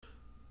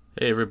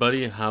Hey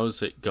everybody,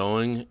 how's it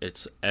going?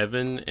 It's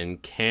Evan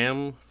and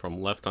Cam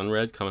from Left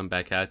Unread coming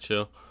back at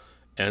you,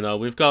 and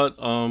we kind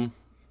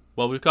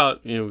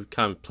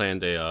of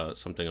planned a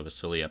something of a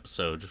silly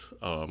episode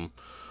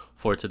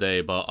for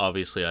today, but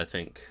obviously I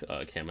think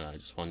Cam and I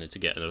just wanted to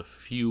get in a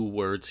few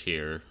words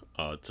here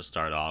to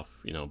start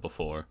off,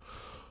 before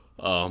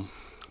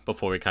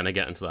we kind of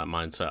get into that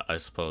mindset, I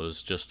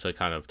suppose, just to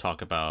kind of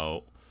talk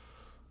about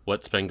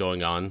what's been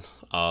going on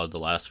the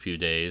last few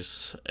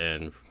days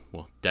and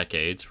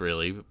decades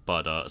really,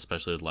 but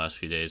especially the last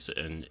few days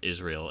in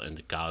Israel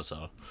and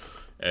Gaza.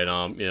 And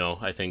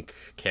I think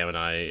Cam and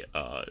I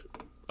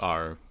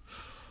are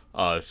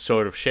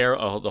sort of share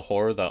the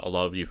horror that a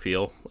lot of you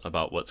feel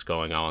about what's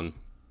going on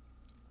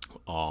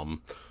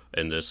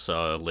in this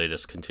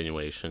latest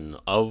continuation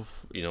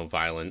of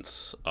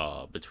violence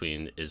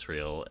between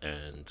Israel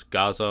and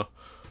Gaza.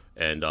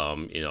 And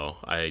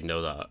I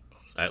know that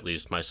at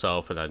least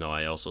myself, and I know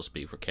I also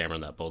speak for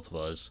Cameron, that both of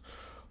us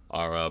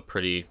are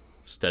pretty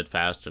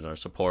steadfast in our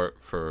support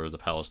for the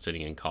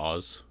Palestinian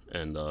cause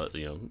and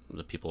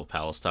the people of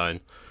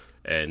Palestine,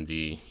 and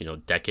the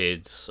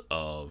decades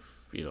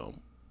of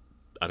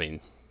I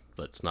mean,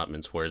 let's not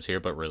mince words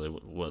here, but really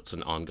what's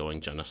an ongoing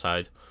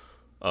genocide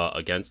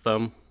against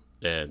them,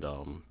 and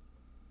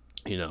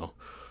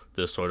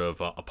this sort of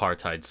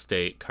apartheid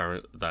state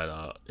current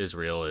that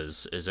Israel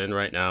is in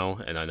right now.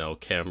 And I know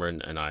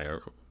Cameron and I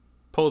are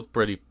both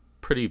pretty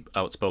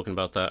outspoken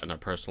about that in our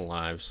personal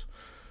lives,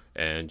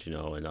 and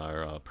in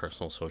our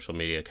personal social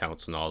media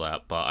accounts and all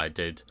that. But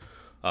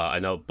I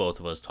know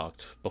both of us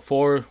talked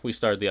before we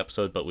started the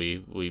episode, but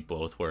we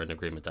both were in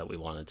agreement that we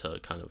wanted to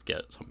kind of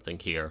get something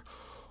here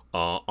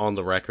on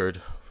the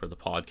record for the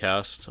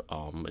podcast,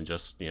 and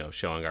just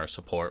showing our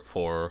support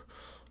for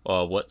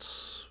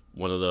what's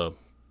one of the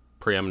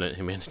preeminent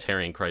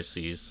humanitarian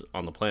crises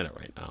on the planet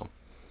right now.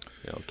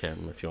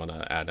 Cam, if you want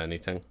to add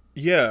anything.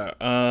 Yeah,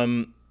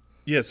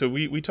 so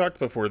we talked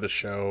before the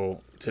show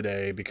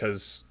today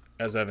because,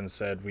 as Evan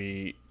said,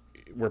 we're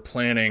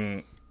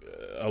planning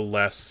a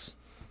less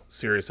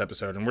serious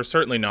episode, and we're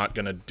certainly not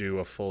going to do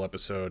a full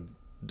episode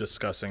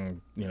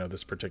discussing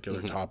this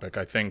particular topic.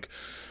 I think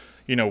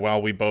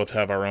while we both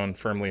have our own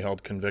firmly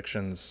held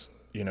convictions,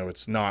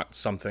 it's not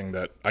something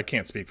that I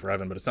can't speak for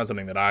Evan, but it's not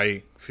something that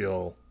I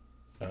feel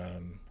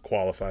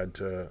qualified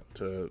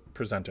to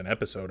present an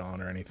episode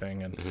on or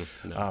anything. And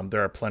No.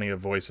 there are plenty of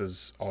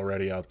voices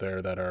already out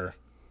there that are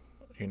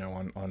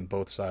on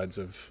both sides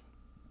of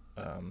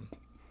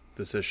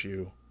this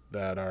issue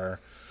that are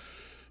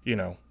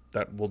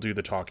that will do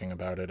the talking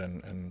about it.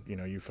 And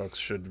you folks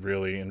should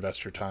really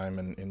invest your time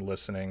in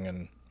listening,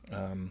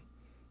 and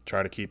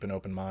try to keep an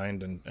open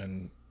mind,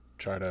 and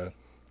try to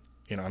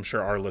I'm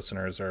sure our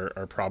listeners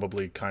are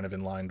probably kind of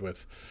in line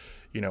with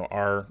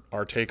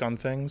our take on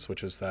things,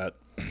 which is that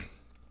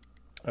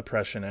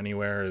oppression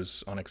anywhere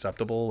is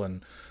unacceptable.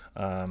 And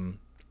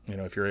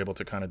if you're able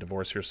to kind of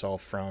divorce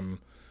yourself from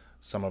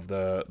some of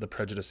the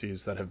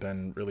prejudices that have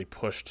been really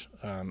pushed,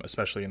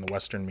 especially in the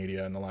Western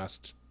media in the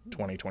last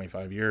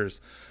 25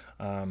 years.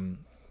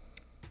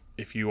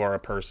 If you are a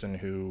person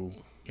who,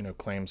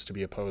 claims to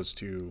be opposed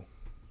to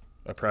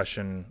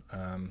oppression,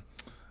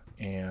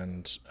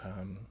 and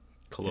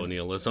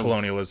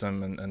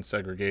Colonialism. and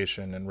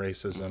segregation and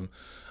racism,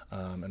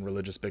 and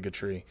religious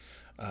bigotry,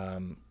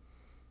 and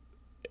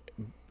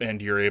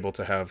you're able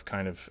to have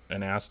kind of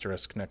an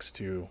asterisk next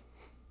to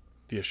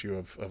the issue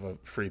of a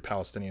free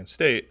Palestinian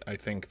state, I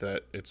think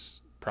that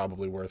it's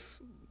probably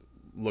worth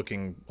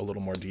looking a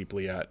little more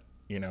deeply at,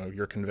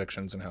 your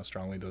convictions and how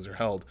strongly those are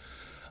held.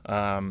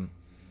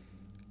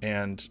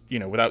 And,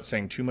 without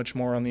saying too much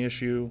more on the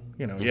issue,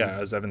 yeah,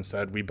 as Evan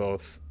said, we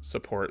both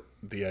support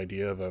the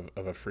idea of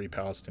a free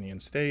Palestinian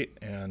state.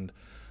 And,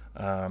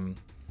 I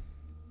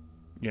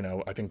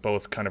think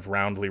both kind of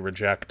roundly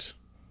reject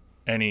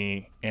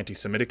any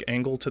anti-Semitic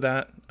angle to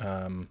that.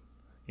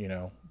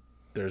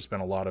 There's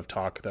been a lot of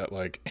talk that,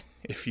 like,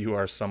 if you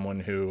are someone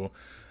who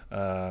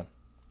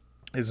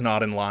is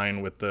not in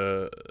line with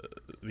the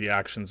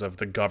actions of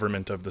the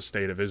government of the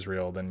state of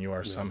Israel, then you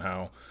are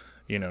somehow,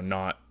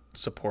 not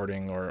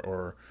supporting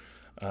or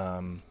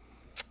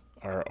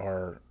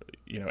are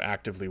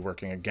actively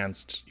working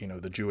against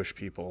the Jewish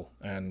people.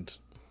 And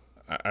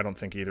I don't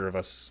think either of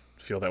us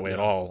feel that way at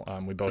all.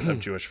 We both have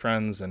Jewish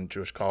friends and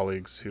Jewish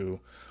colleagues who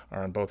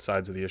are on both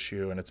sides of the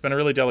issue, and it's been a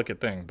really delicate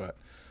thing. But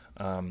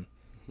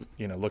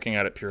looking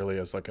at it purely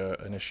as like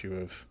an issue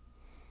of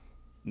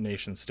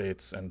nation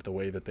states and the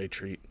way that they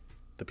treat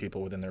the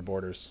people within their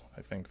borders,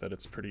 I think that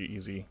it's pretty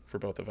easy for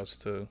both of us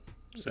to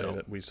say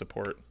that we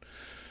support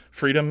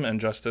freedom and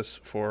justice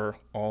for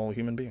all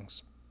human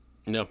beings.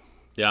 No.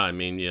 Yeah, I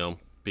mean,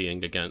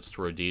 being against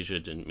Rhodesia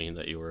didn't mean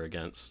that you were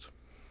against,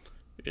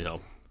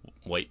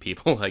 white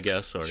people, I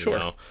guess, or,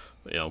 Sure.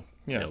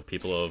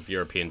 People of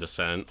European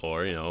descent,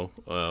 or,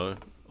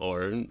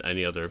 or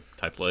any other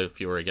type of,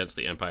 if you were against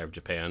the Empire of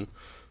Japan,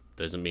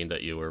 doesn't mean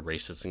that you were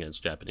racist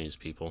against Japanese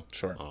people.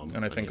 Sure.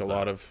 And I think a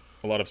lot of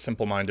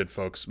simple-minded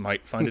folks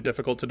might find it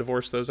difficult to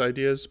divorce those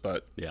ideas,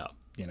 but yeah,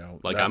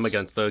 Like, I'm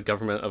against the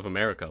government of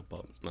America,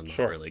 but I'm not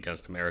Sure. really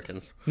against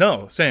Americans.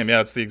 No, same.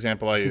 Yeah, it's the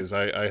example I use.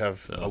 I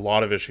have a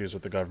lot of issues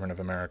with the government of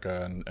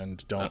America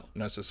and don't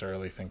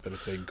necessarily think that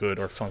it's a good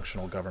or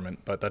functional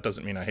government, but that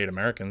doesn't mean I hate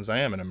Americans. I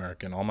am an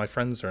American. All my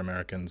friends are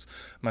Americans.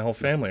 My whole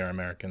family are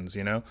Americans,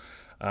 And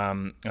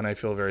I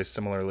feel very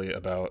similarly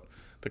about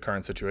the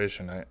current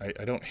situation.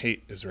 I don't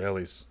hate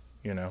Israelis,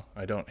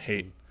 I don't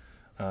hate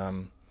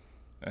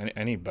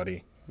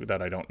anybody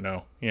that I don't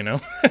know,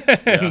 and,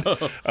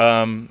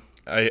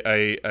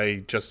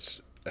 I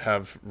just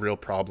have real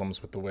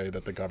problems with the way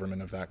that the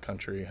government of that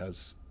country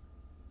has,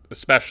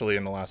 especially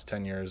in the last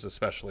 10 years,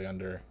 especially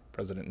under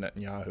President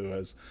Netanyahu,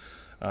 has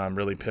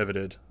really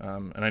pivoted.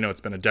 And I know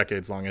it's been a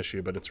decades-long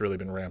issue, but it's really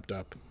been ramped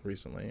up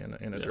recently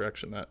in a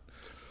direction that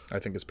I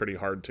think is pretty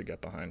hard to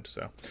get behind.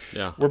 So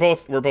we're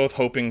both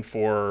hoping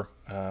for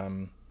a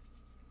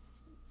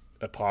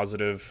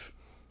positive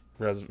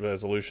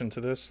resolution to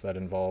this that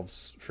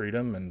involves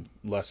freedom and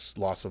less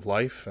loss of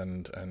life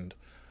and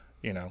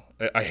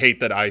I hate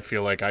that I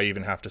feel like I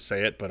even have to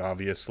say it, but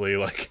obviously,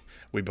 like,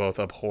 we both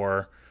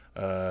abhor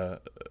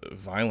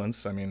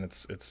violence. I mean,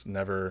 it's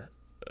never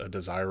a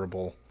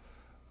desirable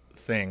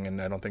thing, and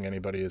I don't think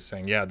anybody is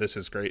saying, yeah, this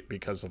is great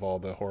because of all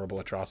the horrible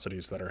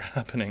atrocities that are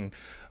happening.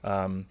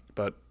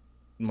 But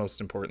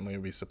most importantly,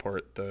 we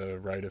support the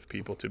right of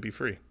people to be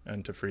free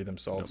and to free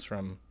themselves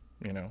from,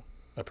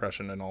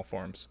 oppression in all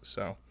forms.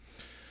 So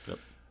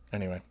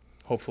anyway,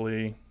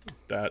 hopefully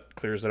that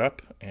clears it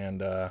up,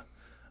 and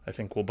I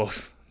think we'll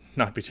both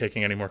not be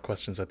taking any more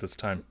questions at this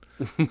time.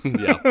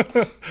 Yeah.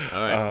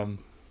 All right.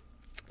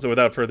 So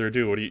without further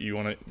ado, what do you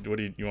want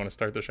to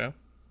start the show?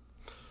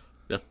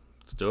 Yeah,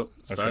 let's do it.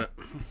 Let's start it.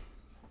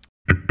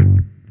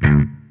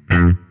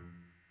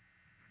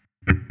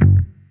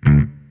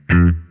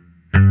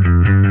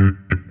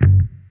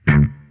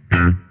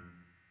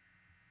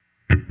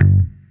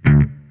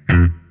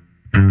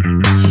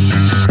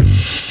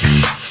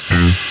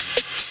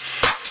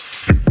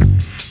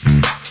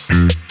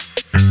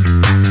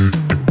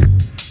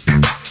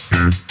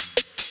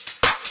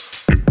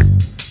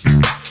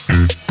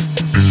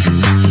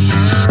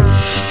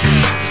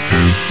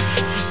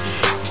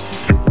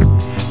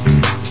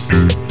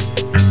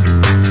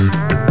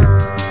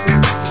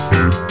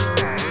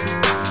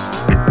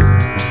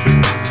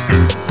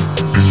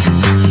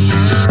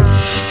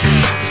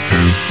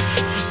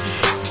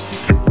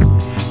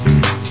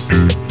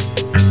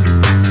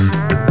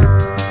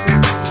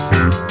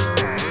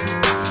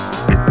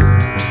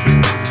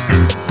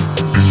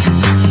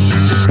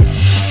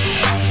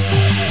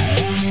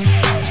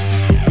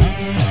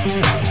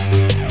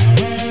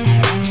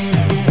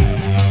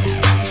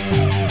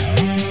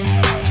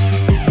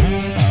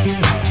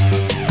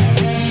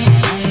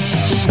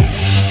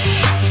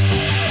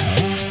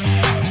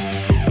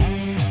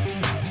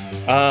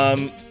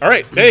 All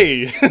right.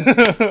 Hey.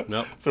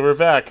 Nope. So we're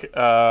back.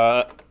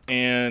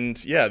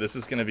 And yeah, this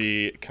is going to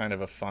be kind of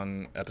a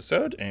fun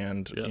episode.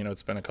 And,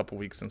 it's been a couple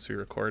weeks since we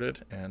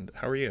recorded. And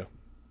how are you?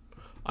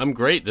 I'm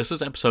great. This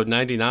is episode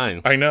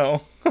 99. I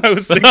know. I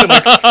was thinking,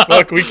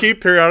 look, we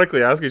keep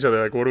periodically asking each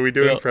other, what are we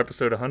doing for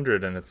episode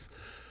 100? And it's,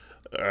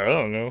 I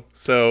don't know.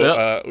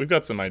 So we've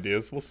got some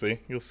ideas. We'll see.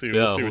 You'll see.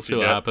 We'll see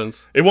what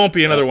happens. It won't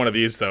be another one of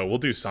these though. We'll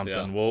do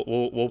something. Yeah.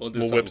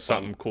 We'll whip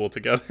something cool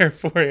together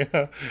for you.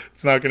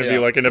 It's not going to be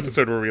like an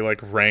episode where we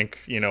rank,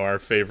 our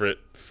favorite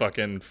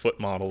fucking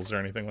foot models or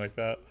anything like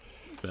that.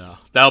 Yeah,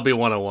 that'll be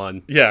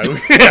 101. Yeah.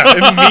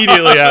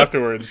 Immediately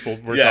afterwards,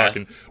 we're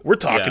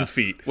talking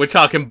feet. We're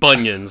talking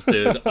bunions,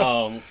 dude.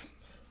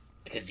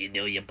 Because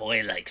your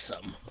boy likes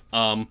them.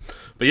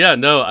 But yeah,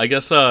 no, I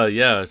guess,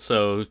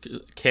 so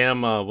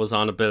Cam was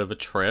on a bit of a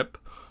trip,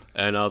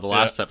 and the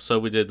last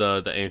episode we did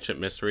the Ancient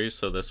Mysteries,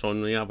 so this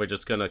one, we're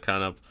just gonna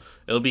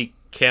it'll be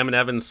Cam and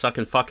Evan's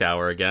sucking fuck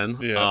hour again.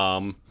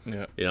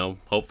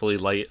 Hopefully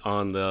light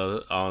on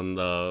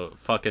the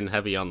fucking,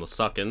 heavy on the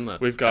sucking.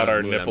 We've got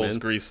our nipples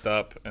greased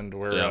up, and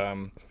we're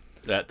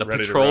the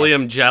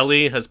petroleum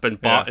jelly has been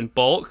bought in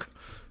bulk.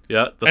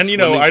 Yeah,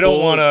 and I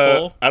don't want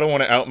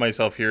to out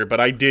myself here, but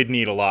I did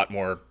need a lot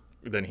more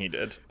than he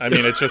did. I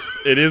mean,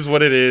 it is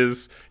what it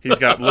is. He's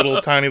got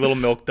tiny little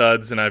milk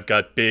duds, and I've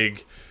got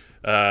big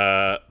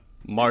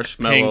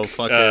marshmallow pink,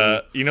 fucking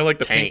the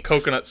tanks. pink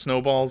coconut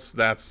snowballs.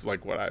 That's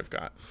what I've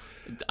got.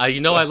 I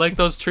like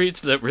those treats.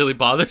 That really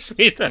bothers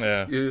me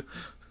that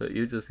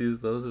you just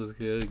use those as a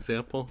good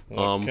example.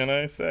 What can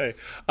I say?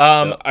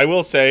 I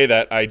will say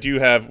that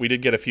we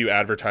did get a few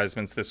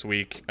advertisements this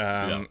week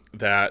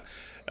that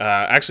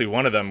actually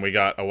one of them we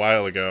got a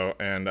while ago,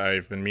 and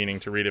I've been meaning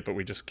to read it, but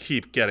we just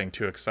keep getting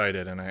too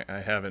excited, and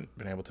I haven't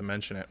been able to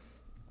mention it.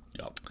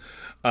 Yep.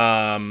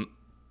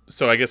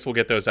 So I guess we'll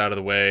get those out of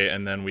the way,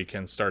 and then we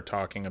can start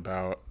talking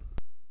about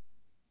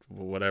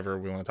whatever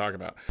we want to talk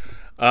about.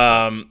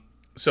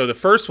 So the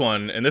first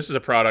one, and this is a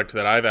product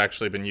that I've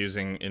actually been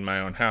using in my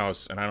own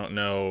house, and I don't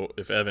know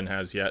if Evan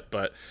has yet,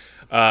 but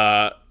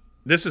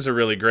this is a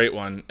really great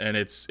one, and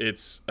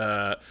it's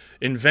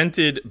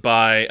invented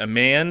by a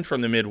man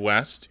from the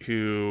Midwest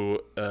who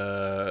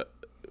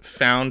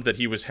found that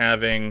he was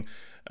having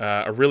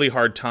a really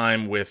hard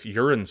time with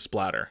urine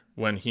splatter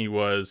when he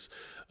was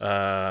in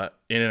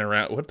and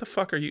around. What the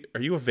fuck are you?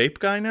 Are you a vape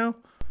guy now?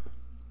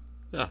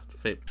 Yeah, it's a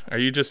vape. Are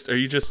you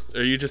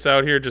just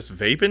out here just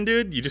vaping,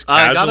 dude? You just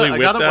I casually got it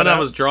whip that when out? I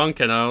was drunk,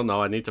 and I don't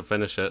know. I need to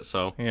finish it,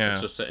 so Yeah.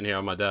 it's just sitting here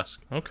on my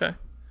desk. Okay.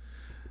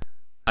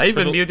 I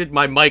even muted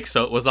my mic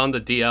so it was on the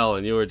DL,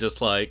 and you were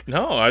just like,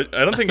 No, I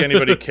don't think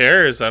anybody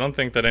cares. I don't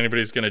think that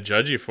anybody's going to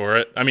judge you for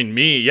it. I mean,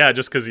 me, yeah,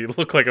 just because you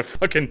look like a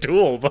fucking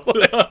tool. But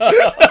like,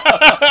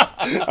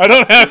 I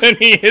don't have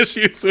any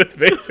issues with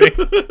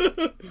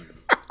vaping.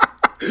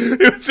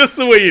 It was just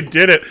the way you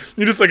did it.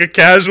 You just like a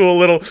casual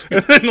little,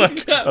 and then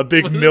like a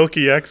big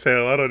milky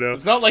exhale. I don't know.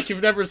 it's not like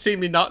you've never seen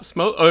me not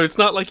smoke, or it's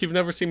not like you've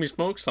never seen me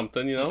smoke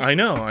something, you know? I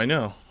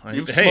know.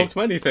 You've smoked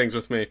many things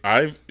with me.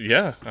 I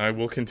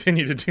will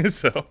continue to do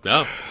so.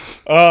 No.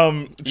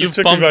 Just You've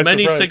took me by bummed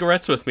many surprise.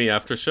 cigarettes with me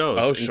after shows,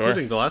 Oh, sure.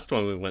 including the last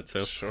one we went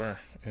to.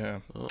 Sure. Yeah.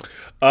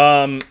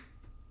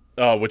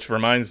 Oh, which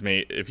reminds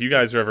me, if you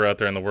guys are ever out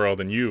there in the world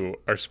and you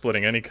are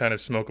splitting any kind of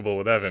smokable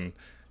with Evan,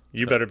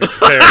 you better be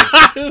prepared,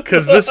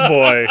 because this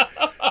boy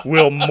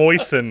will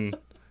moisten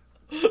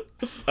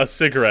a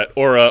cigarette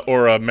or a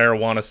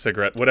marijuana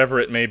cigarette, whatever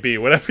it may be,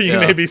 whatever you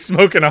may be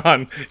smoking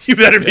on. You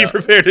better be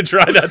prepared to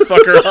dry that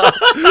fucker off,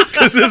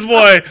 because this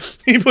boy,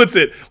 he puts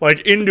it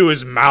like into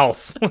his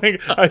mouth. Like,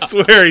 I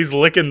swear he's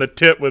licking the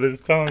tip with his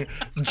tongue.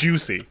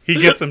 Juicy. He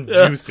gets him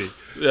juicy.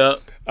 Yeah.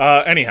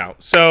 Anyhow,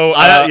 so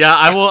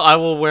I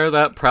will wear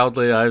that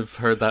proudly. I've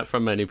heard that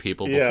from many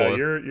people before. yeah,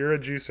 you're a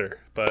juicer,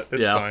 but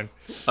it's fine.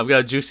 I've got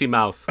a juicy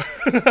mouth.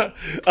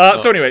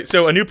 So anyway,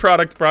 so a new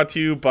product brought to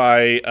you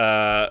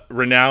by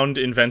renowned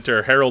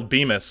inventor Harold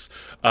Bemis.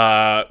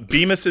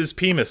 Bemis's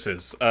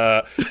Pemises.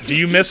 Do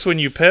you miss when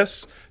you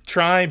piss?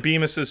 Try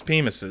Bemis's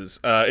Pemises.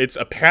 It's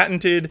a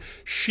patented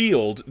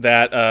shield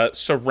that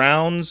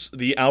surrounds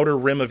the outer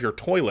rim of your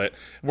toilet.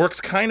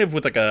 Works kind of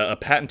with like a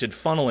patented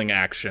funneling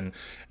action.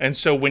 And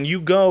so when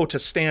you go to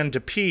stand to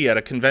pee at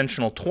a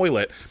conventional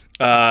toilet,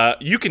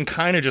 you can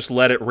kind of just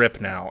let it rip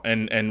now.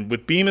 And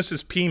with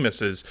Bemis's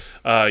Pemises,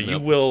 you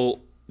will...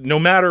 No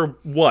matter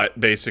what,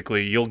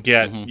 basically, you'll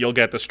get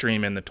the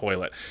stream in the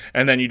toilet,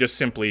 and then you just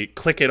simply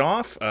click it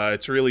off.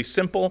 It's really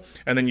simple,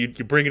 and then you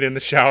bring it in the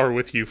shower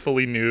with you,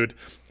 fully nude,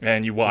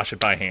 and you wash it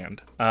by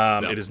hand.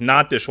 It is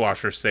not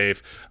dishwasher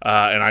safe,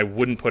 and I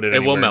wouldn't put it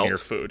anywhere near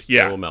food.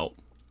 Yeah, it will melt.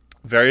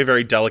 Very,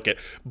 very delicate,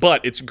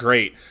 but it's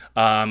great.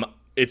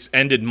 It's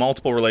ended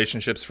multiple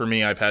relationships for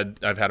me. I've had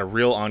a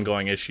real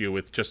ongoing issue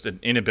with just an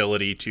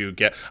inability to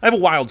get. I have a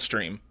wild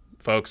stream,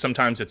 folks.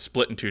 Sometimes it's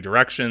split in two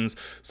directions.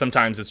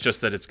 Sometimes it's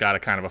just that it's got a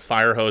kind of a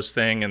fire hose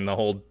thing, and the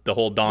whole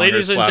dong.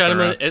 Ladies and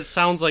gentlemen, it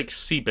sounds like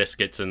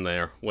Seabiscuit's in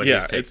there when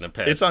he's taking a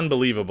piss. It's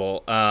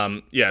unbelievable.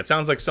 It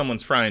sounds like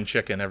someone's frying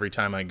chicken every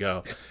time I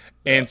go.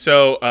 And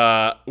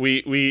so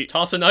we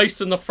tossing ice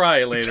in the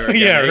fry later.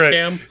 Again, yeah, right.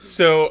 Cam?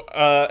 So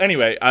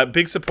anyway,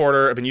 big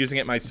supporter. I've been using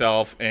it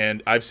myself,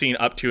 and I've seen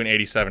up to an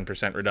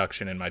 87%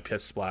 reduction in my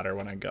piss splatter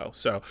when I go.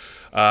 So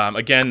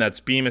again, that's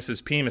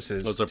Bemis's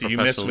Pemises. Those are Do you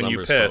miss when you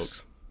numbers, piss?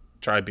 folks.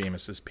 Try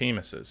Bemis's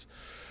Pemises.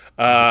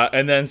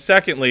 And then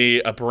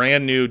secondly, a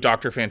brand new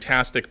Dr.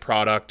 Fantastic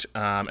product,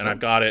 and I've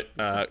got it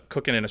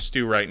cooking in a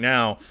stew right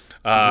now.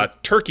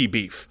 Turkey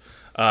beef.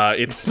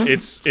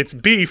 It's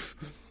beef,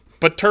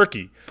 but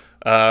turkey.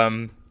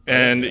 And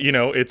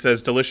it's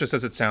as delicious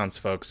as it sounds,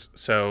 folks.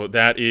 So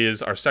that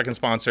is our second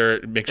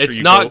sponsor. Make sure it's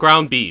not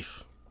ground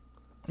beef.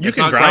 It's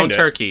not ground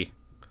turkey.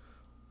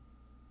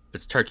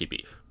 It's turkey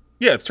beef.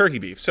 Yeah, it's turkey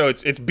beef. So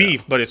it's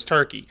beef, but it's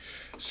turkey.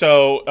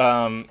 So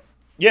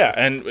yeah,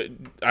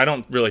 and I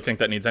don't really think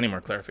that needs any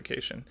more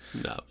clarification.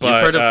 No, but,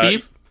 you've heard of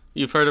beef.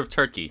 You've heard of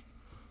turkey.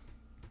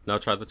 Now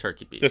try the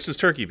turkey beef. This is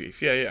turkey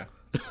beef. Yeah.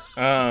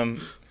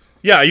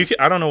 Yeah, you can,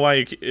 I don't know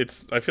why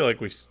it's. I feel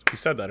like we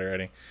said that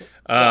already.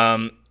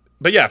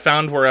 But yeah,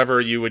 found wherever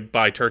you would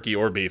buy turkey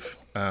or beef,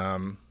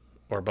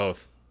 or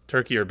both,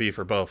 turkey or beef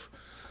or both,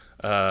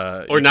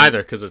 or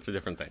neither, because it's a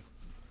different thing.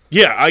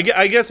 Yeah,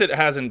 I guess it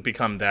hasn't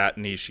become that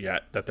niche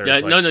yet. That there's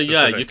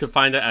you can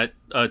find it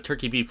at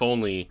Turkey Beef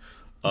Only.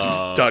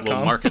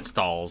 Little market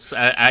stalls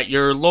at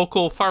your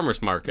local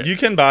farmer's market. You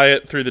can buy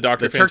it through the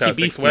Dr.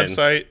 Fantastic's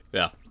website.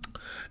 Yeah.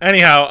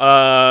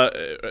 Anyhow,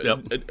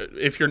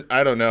 if you're,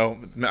 I don't know,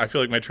 I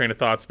feel like my train of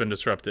thought's been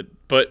disrupted.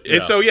 But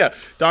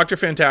Dr.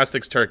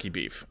 Fantastic's turkey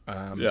beef.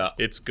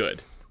 It's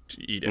good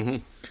to eat it.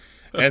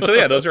 Mm-hmm. And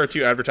so, those are our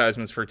two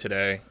advertisements for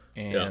today.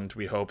 And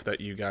we hope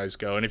that you guys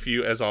go. And if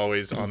you, as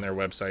always, on their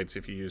websites,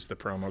 if you use the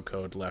promo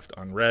code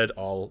LEFTUNREAD,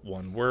 all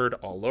one word,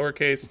 all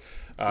lowercase,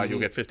 you'll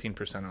get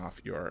 15%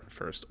 off your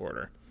first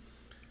order.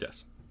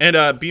 Yes.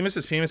 And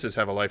Bemis's Pemises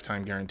have a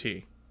lifetime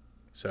guarantee.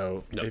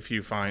 So if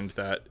you find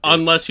that...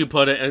 Unless you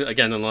put it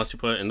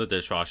in the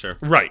dishwasher.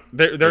 Right.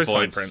 There's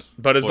fine print.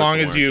 But as long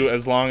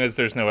as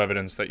there's no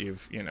evidence that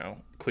you've,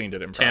 cleaned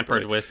it improperly.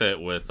 Tampered with it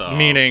with...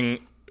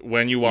 meaning,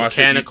 when you wash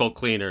mechanical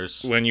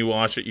cleaners. When you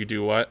wash it, you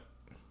do what?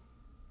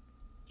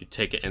 You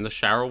take it in the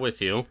shower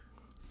with you,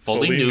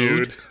 fully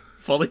nude,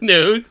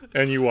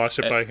 and you wash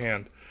it by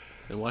hand.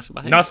 And wash it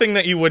by hand. Nothing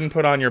that you wouldn't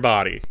put on your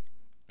body.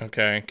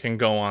 okay, can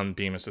go on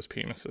Bemis's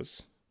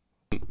penises.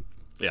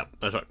 Yeah,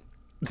 that's right.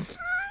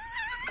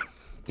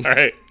 All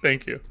right,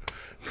 thank you.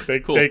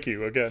 Cool. Thank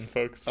you again,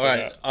 folks. All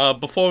right,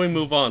 before we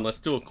move on, let's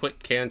do a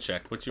quick can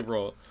check. What you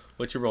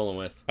rolling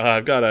with?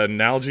 I've got a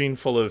Nalgene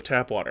full of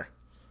tap water.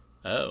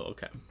 Oh,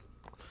 okay.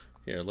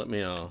 Here, let me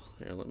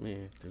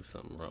do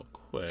something real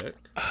quick.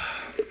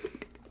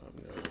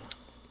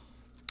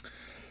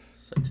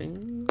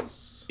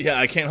 Settings. Yeah,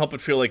 I can't help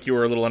but feel like you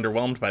were a little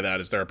underwhelmed by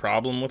that. Is there a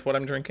problem with what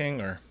I'm drinking,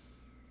 or?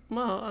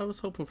 Well, I was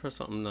hoping for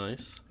something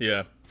nice.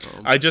 Yeah.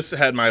 I just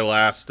had my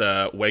last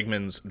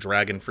Wegmans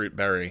Dragon Fruit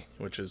Berry,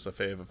 which is a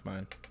fave of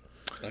mine.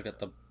 I got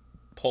the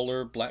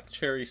Polar Black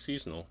Cherry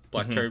Seasonal.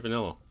 Black Cherry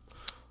Vanilla.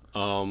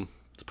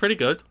 It's pretty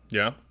good.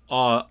 Yeah.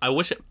 I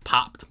wish it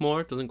popped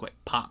more. It doesn't quite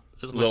pop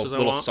as much as I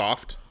want. A little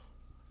soft.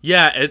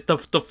 Yeah, the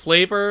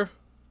flavor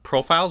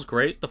profile's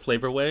great, the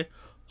flavor way.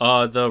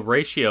 The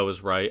ratio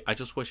is right. I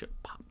just wish it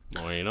popped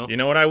more, you know? You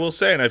know what I will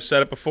say, and I've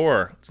said it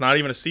before, it's not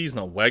even a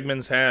seasonal.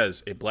 Wegmans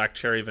has a black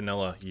cherry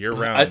vanilla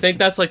year-round. I think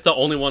that's like the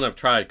only one I've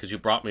tried because you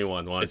brought me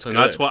one once. And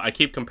that's what I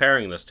keep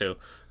comparing this to.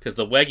 Because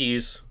the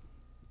Weggies,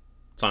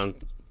 it's on...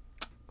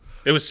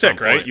 It was sick,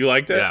 right? You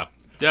liked it? Yeah.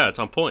 Yeah, it's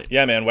on point.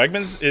 Yeah, man.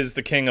 Wegmans is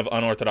the king of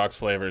unorthodox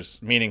flavors,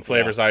 meaning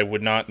flavors I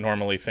would not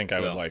normally think I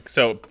would like.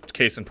 So,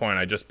 case in point,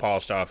 I just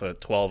polished off a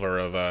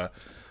 12er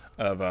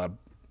of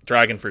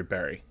dragon fruit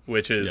berry,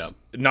 which is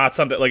not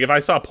something... Like, if I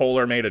saw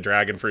Polar made a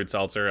dragon fruit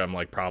seltzer, I'm,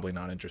 like, probably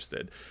not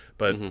interested.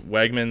 But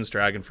Wegmans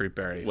dragon fruit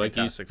berry,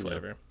 fantastic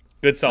flavor. Yeah.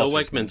 Good seltzer.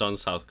 No Wegmans on the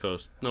South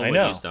Coast. No I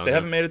know. Weggies down They there.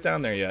 haven't made it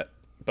down there yet.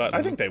 But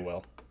I think they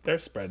will. They're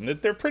spreading.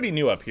 They're pretty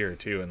new up here,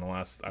 too, in the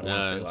last, I want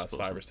to say, last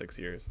 5 or 6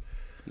 years.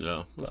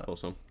 Yeah, I suppose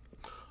so.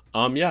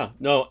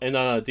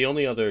 The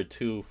only other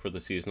two for the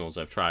seasonals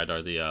I've tried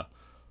are the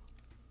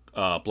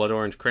Blood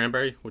Orange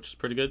Cranberry, which is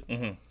pretty good,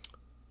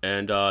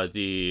 and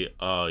the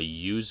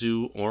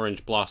Yuzu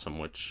Orange Blossom,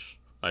 which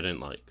I didn't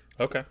like.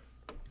 Okay.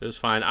 It was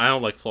fine. I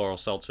don't like floral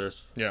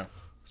seltzers. Yeah.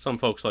 Some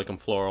folks like them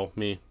floral.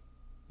 Me,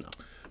 no.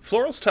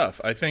 Floral's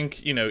tough. I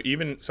think,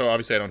 even... So,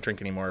 obviously, I don't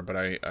drink anymore, but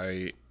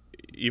I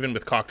even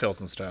with cocktails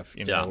and stuff,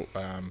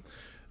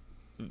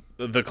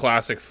 the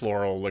classic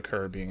floral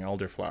liqueur being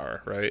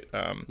elderflower, right?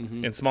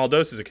 In small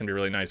doses, it can be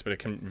really nice, but it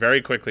can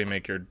very quickly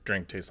make your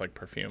drink taste like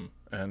perfume.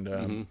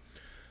 And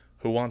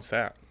who wants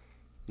that?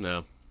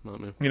 No, not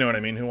me. You know what I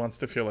mean? Who wants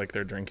to feel like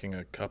they're drinking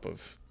a cup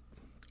of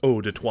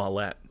eau de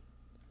toilette?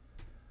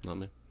 Not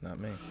me. Not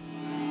me.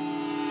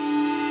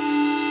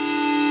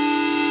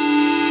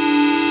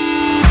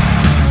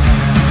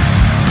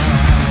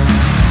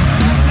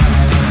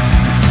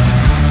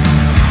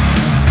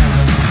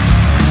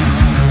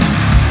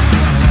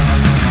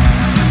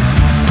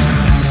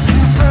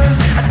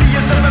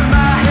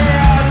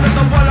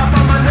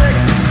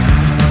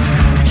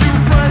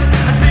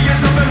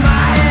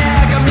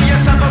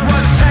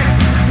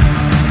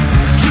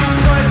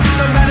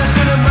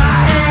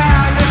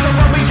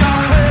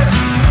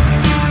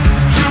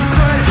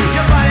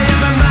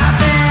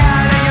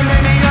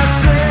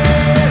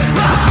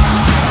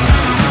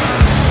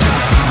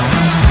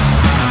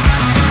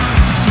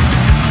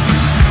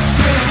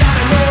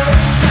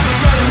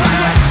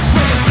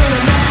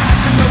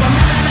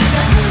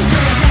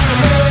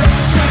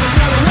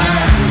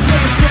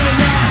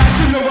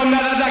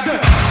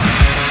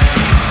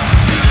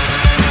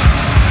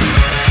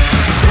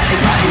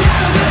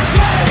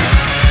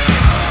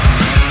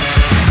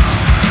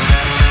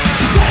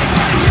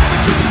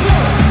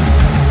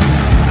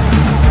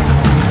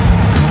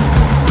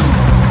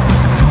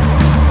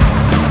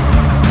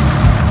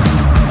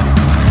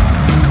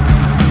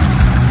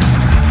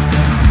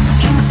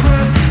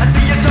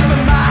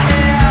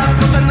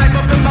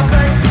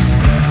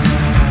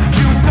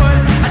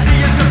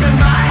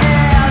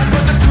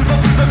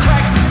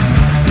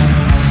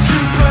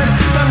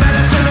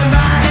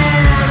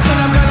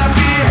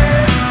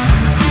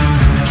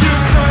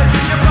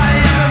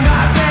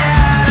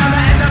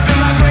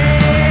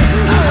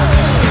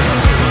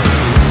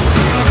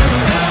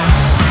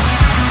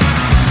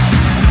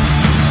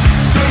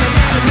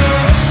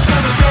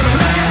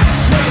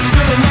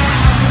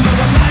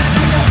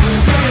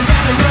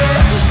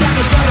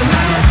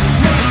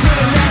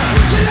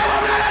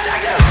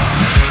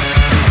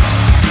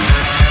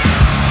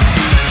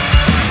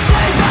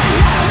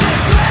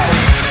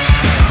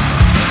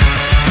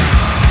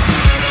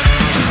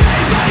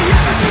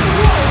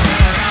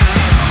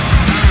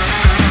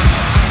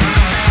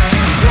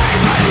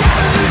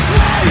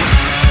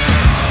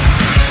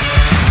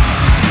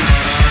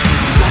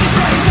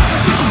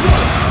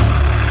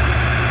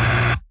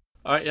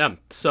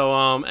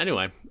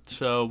 Anyway,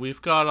 so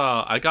we've got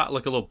I got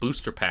like a little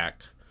booster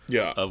pack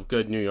of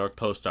good New York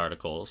Post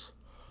articles.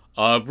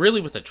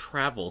 Really with a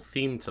travel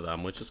theme to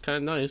them, which is kind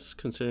of nice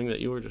considering that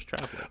you were just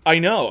traveling. I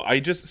know.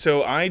 Do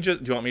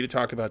you want me to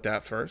talk about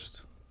that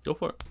first? Go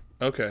for it.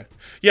 Okay.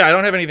 Yeah, I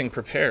don't have anything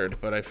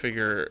prepared, but I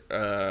figure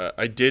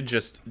I did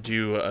just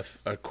do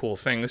a cool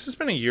thing. This has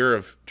been a year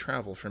of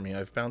travel for me.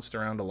 I've bounced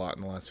around a lot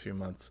in the last few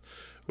months,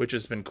 which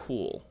has been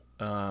cool.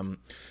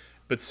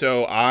 But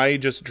so I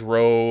just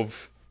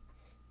drove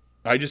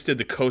I just did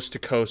the coast to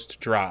coast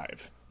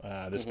drive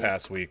this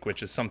past week,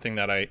 which is something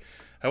that I've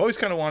always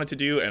kind of wanted to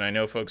do, and I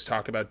know folks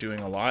talk about doing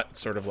a lot.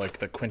 It's sort of like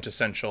the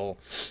quintessential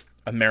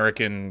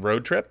American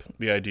road trip,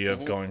 the idea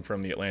of going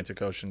from the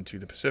Atlantic Ocean to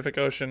the Pacific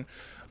Ocean.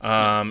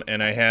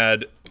 And I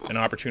had an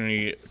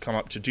opportunity come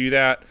up to do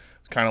that.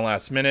 It's kind of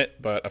last minute,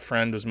 but a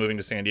friend was moving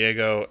to San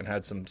Diego and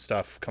had some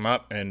stuff come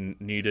up and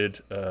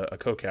needed a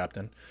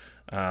co-captain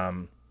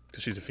because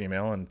she's a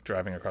female, and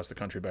driving across the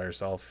country by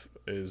herself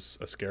is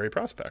a scary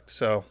prospect.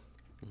 So,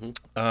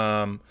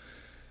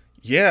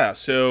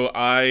 so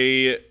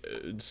I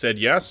said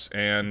yes,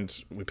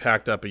 and we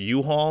packed up a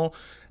U-Haul,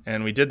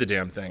 and we did the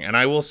damn thing. And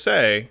I will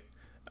say,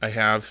 I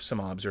have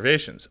some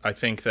observations. I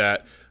think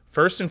that,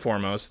 first and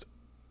foremost,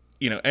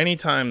 any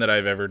time that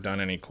I've ever done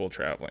any cool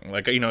traveling,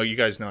 like, you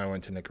guys know I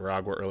went to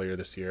Nicaragua earlier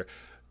this year,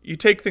 you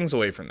take things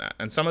away from that.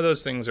 And some of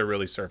those things are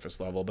really surface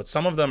level, but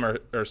some of them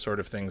are sort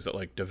of things that,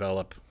 like,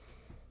 develop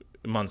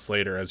months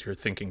later as you're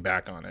thinking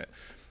back on it.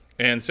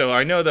 And so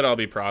I know that I'll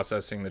be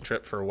processing the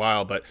trip for a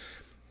while, but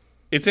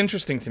it's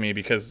interesting to me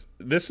because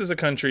this is a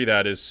country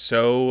that is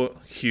so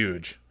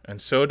huge and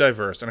so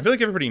diverse. And I feel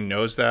like everybody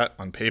knows that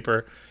on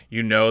paper.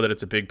 You know that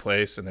it's a big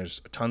place and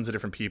there's tons of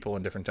different people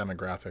and different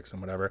demographics and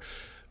whatever.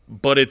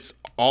 But it's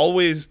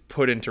always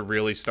put into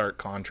really stark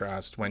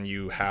contrast when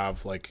you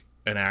have, like,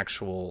 an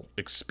actual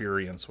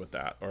experience with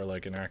that, or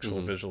like an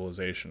actual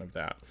visualization of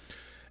that.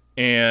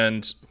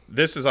 And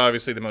this is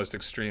obviously the most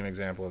extreme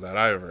example of that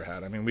I ever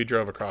had. I mean, we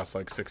drove across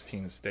like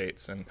 16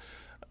 states and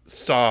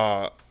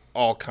saw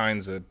all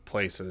kinds of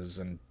places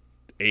and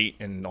ate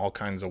in all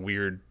kinds of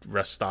weird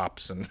rest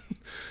stops. And,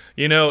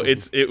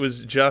 it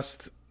was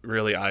just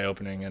really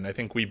eye-opening. And I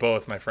think we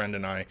both, my friend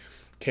and I,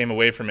 came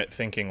away from it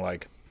thinking,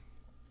 like,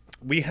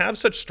 we have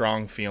such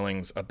strong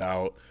feelings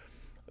about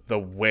the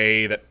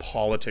way that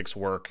politics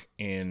work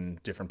in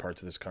different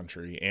parts of this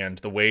country, and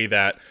the way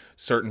that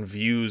certain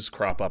views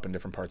crop up in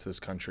different parts of this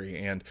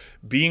country. And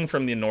being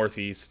from the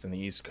Northeast and the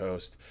East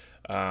Coast,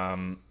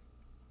 we're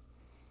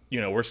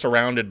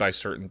surrounded by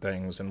certain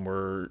things, and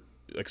we're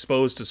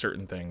exposed to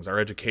certain things. Our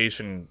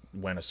education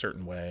went a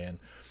certain way,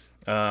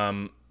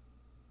 and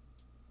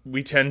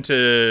we tend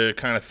to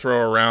kind of throw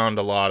around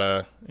a lot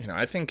of,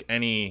 I think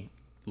any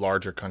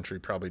larger country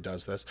probably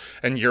does this,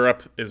 and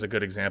Europe is a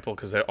good example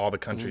because all the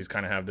countries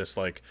kind of have this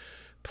like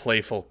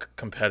playful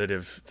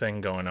competitive thing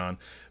going on.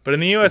 But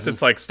in the US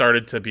it's like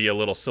started to be a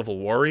little civil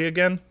war-y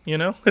again.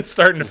 It's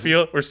starting to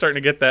feel, we're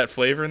starting to get that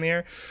flavor in the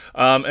air,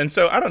 and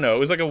so I don't know, it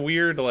was like a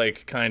weird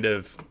like kind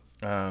of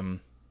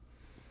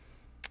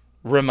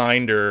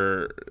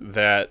reminder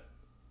that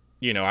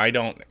I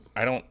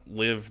don't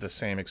live the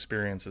same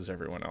experience as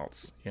everyone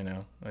else.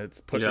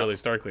 It's put really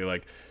starkly,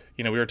 like,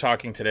 we were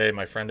talking today,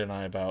 my friend and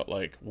I, about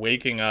like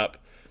waking up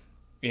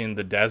in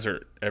the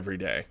desert every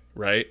day,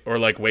 right? Or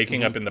like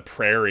waking up in the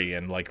prairie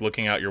and like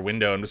looking out your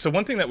window. And so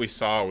one thing that we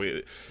saw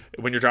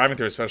when you're driving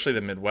through, especially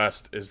the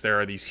Midwest, is there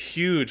are these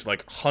huge,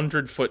 like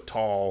 100-foot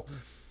tall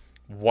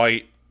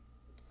white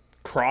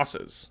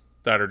crosses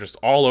that are just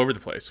all over the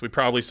place. We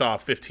probably saw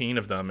 15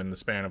 of them in the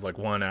span of like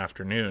one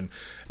afternoon,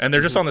 and they're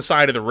just on the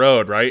side of the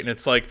road, right? And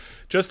it's like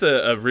just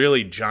a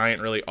really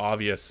giant, really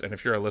obvious. And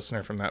if you're a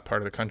listener from that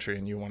part of the country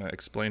and you want to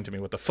explain to me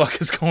what the fuck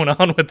is going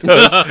on with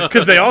those,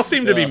 because they all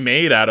seem to be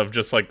made out of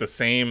just like the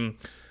same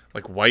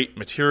like white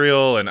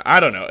material. And I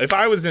don't know, if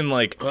I was in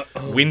like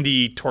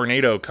windy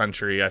tornado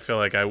country, I feel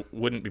like I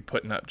wouldn't be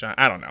putting up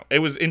giant, I don't know. It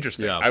was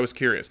interesting. I was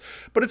curious,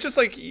 but it's just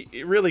like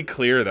really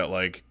clear that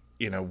like,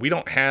 we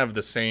don't have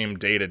the same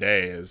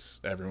day-to-day as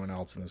everyone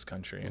else in this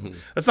country. And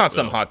that's not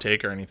some hot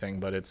take or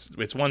anything, but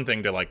it's one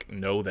thing to like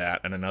know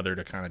that, and another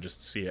to kind of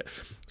just see it.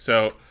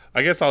 So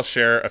I guess I'll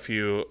share a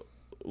few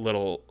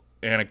little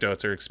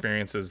anecdotes or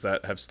experiences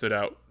that have stood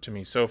out to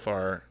me so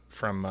far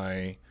from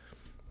my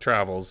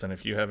travels. And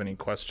if you have any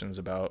questions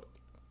about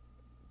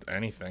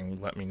anything,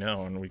 let me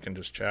know and we can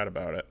just chat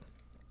about it.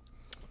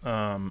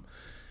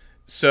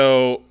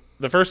 So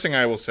the first thing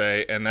I will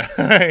say, and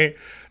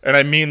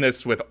I mean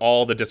this with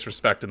all the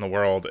disrespect in the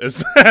world, is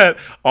that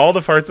all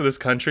the parts of this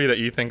country that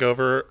you think of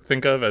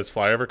as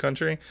flyover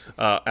country,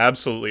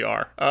 absolutely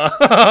are.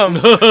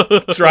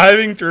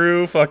 Driving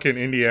through fucking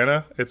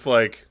Indiana, it's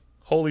like,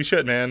 holy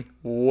shit, man,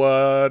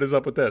 what is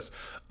up with this?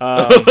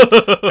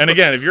 And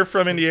again, if you're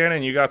from Indiana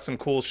and you got some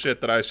cool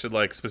shit that I should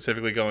like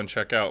specifically go and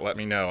check out, let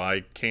me know.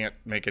 I can't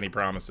make any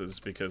promises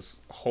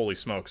because holy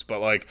smokes, but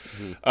like,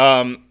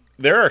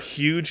 there are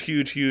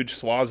huge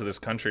swaths of this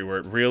country where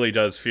it really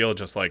does feel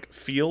just like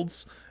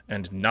fields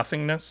and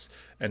nothingness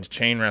and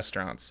chain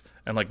restaurants,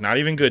 and like not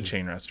even good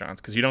chain restaurants,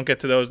 because you don't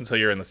get to those until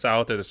you're in the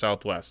South or the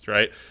Southwest,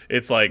 right?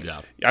 It's like,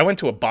 I went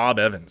to a Bob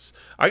Evans.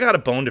 I got a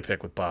bone to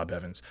pick with Bob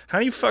Evans. How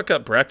do you fuck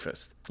up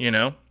breakfast,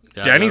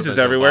 Denny's is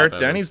everywhere.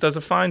 Denny's does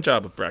a fine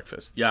job of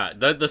breakfast. Yeah,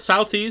 the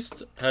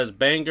Southeast has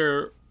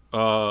banger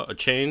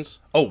chains.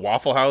 Oh,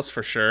 Waffle House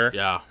for sure.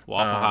 Yeah,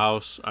 Waffle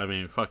House. I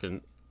mean,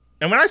 fucking...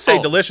 And when I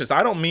say delicious,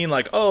 I don't mean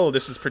like, oh,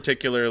 this is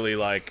particularly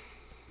like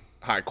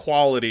high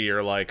quality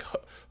or like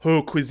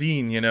haute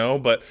cuisine,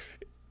 but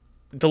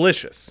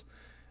delicious.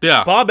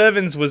 Yeah. Bob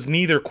Evans was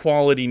neither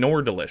quality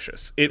nor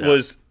delicious. It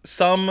was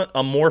some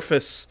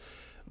amorphous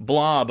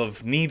blob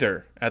of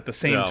neither at the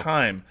same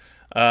time.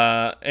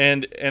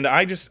 And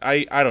I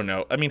don't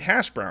know. I mean,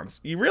 hash browns,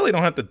 you really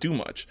don't have to do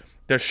much.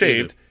 They're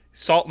shaved,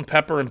 salt and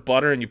pepper and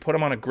butter, and you put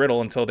them on a griddle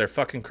until they're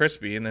fucking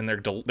crispy, and then they're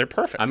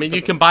perfect. I mean,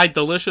 you can buy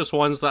delicious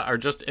ones that are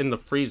just in the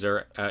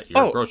freezer at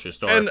your grocery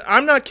store. And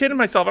I'm not kidding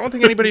myself. I don't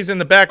think anybody's in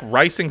the back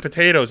ricing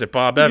potatoes at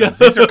Bob Evans.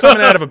 These are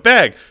coming out of a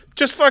bag.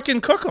 Just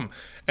fucking cook them.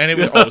 And it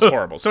was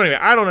horrible. So anyway,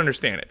 I don't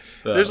understand it.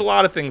 There's a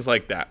lot of things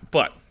like that.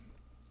 But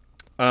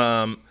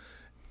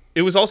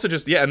it was also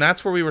just, and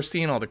that's where we were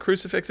seeing all the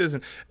crucifixes.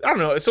 And I don't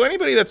know. So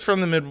anybody that's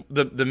from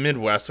the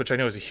Midwest, which I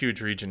know is a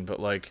huge region, but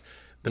like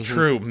the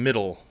true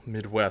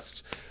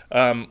Midwest,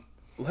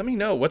 let me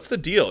know. What's the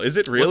deal? Is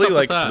it really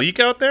like bleak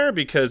out there?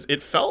 Because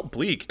it felt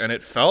bleak and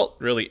it felt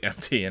really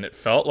empty, and it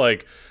felt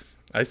like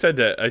I said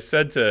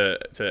to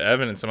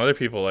Evan and some other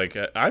people, like,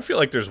 I feel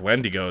like there's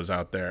Wendigos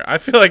out there. I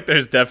feel like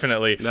there's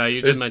definitely. No,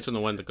 you did mention the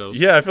Wendigos.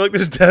 Yeah, I feel like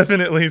there's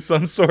definitely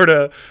some sort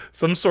of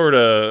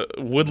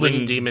woodland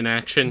Wind demon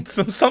action.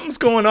 Something's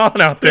going on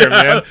out there,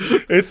 man.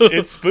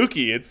 It's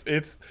spooky.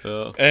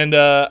 And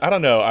I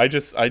don't know. I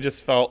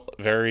just felt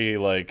very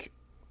like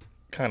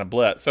kind of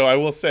bleh. So I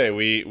will say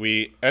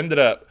we ended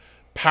up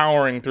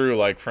powering through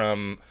like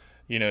from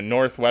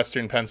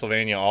northwestern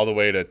Pennsylvania all the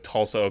way to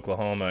Tulsa,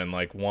 Oklahoma in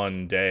like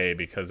one day,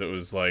 because it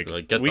was like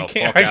I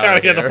gotta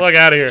get the fuck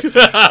out of here.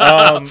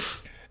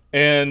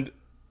 And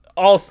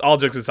all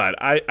jokes aside,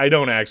 I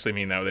don't actually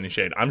mean that with any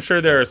shade. I'm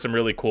sure there are some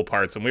really cool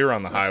parts, and we were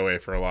on the highway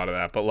for a lot of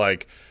that, but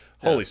like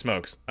holy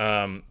smokes.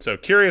 So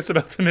curious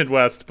about the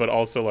Midwest, but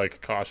also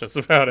like cautious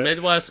about it.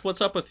 Midwest,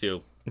 what's up with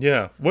you?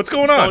 Yeah, what's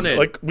going on?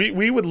 Like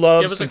we would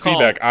love some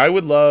feedback. I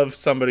would love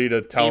somebody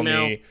to tell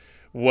me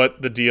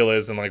what the deal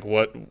is and like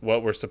what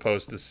we're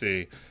supposed to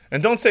see.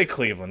 And don't say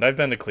Cleveland. I've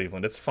been to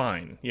Cleveland. It's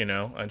fine,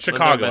 And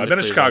Chicago. I've been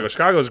to Chicago.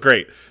 Chicago's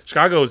great.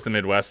 Chicago is the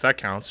Midwest. That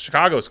counts.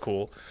 Chicago's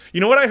cool.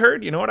 You know what I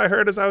heard?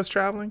 As I was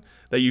traveling?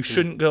 That you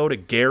shouldn't go to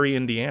Gary,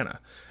 Indiana.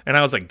 And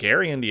I was like,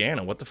 Gary,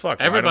 Indiana? What the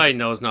fuck? Everybody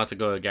knows not to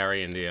go to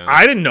Gary, Indiana.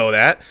 I didn't know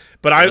that.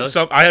 But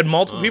really? I had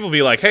multiple people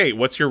be like, hey,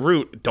 what's your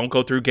route? Don't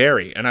go through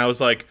Gary. And I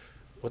was like,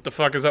 what the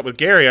fuck is up with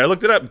Gary? I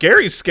looked it up.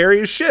 Gary's scary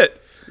as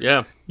shit.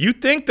 Yeah. You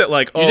think that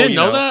like, you didn't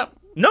know that?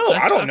 No,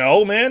 I don't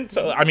know, man.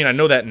 So I mean, I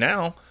know that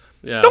now.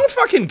 Yeah. Don't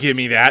fucking give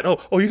me that. Oh,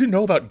 you didn't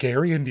know about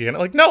Gary, Indiana?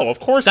 Like, no, of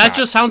course not. That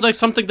just sounds like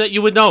something that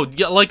you would know.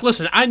 Yeah, like,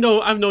 listen, I've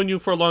known you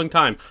for a long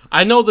time.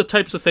 I know the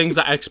types of things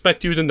that I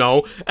expect you to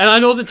know, and I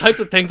know the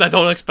types of things I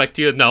don't expect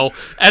you to know.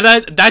 And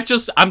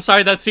I'm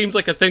sorry, that seems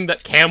like a thing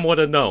that Cam would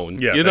have known.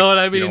 Yeah, you know what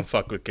I mean? You don't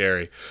fuck with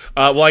Gary.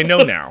 Well, I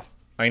know now.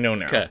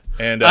 Okay.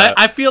 And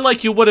I feel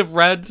like you would have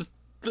read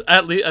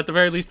at the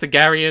very least the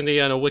Gary,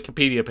 Indiana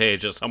Wikipedia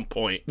page at some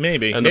point.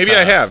 Maybe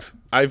I have.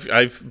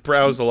 I've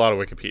browsed a lot of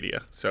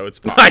Wikipedia, so it's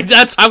possible.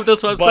 That's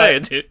what I'm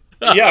saying, dude.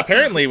 Yeah,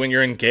 apparently when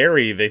you're in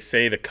Gary, they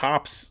say the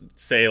cops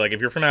say like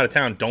if you're from out of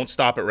town, don't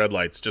stop at red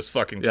lights, just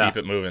fucking keep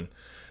it moving.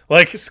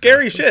 Like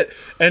scary shit.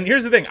 And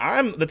here's the thing,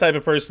 I'm the type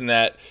of person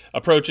that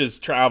approaches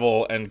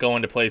travel and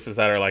going to places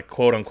that are like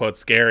quote unquote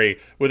scary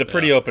with a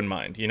pretty open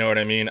mind. You know what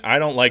I mean? I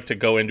don't like to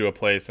go into a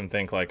place and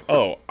think like,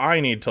 oh, I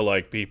need to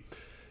like be.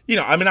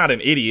 I'm not an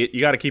idiot.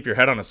 You got to keep your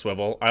head on a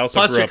swivel. I also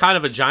plus you're kind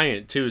of a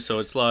giant too, so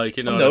it's like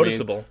I'm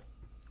noticeable. I mean?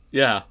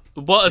 Yeah,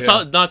 well, it's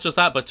not just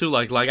that, but too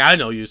like I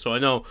know you, so I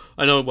know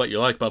what you're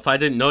like. But if I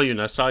didn't know you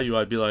and I saw you,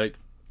 I'd be like,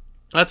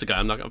 that's a guy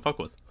I'm not gonna fuck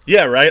with.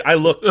 Yeah, right. I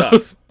look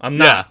tough. I'm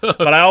not,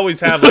 but I always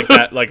have like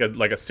that, like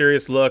a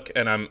serious look,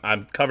 and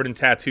I'm covered in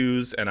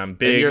tattoos, and I'm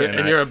big,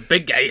 and you're a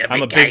big guy.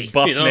 I'm a big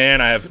buff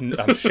man. I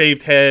have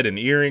shaved head and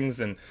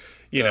earrings, and.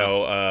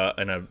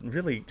 And a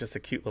really just a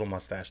cute little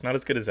mustache. Not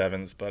as good as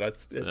Evan's, but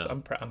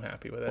I'm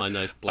happy with it. My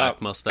nice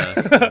black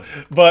mustache.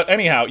 But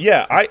anyhow,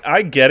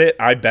 I get it.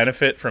 I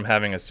benefit from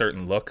having a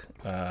certain look.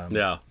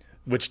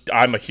 Which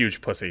I'm a huge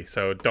pussy,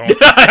 so don't. You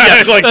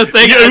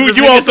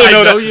also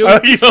know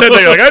that. You said that.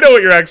 You're like, I know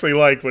what you're actually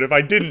like, but if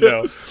I didn't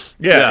know,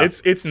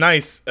 it's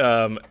nice.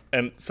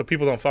 And so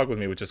people don't fuck with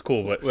me, which is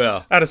cool.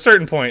 But at a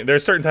certain point,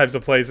 there's certain types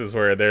of places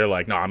where they're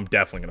like, no, I'm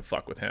definitely gonna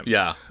fuck with him.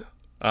 Yeah.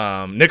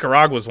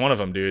 Nicaragua was one of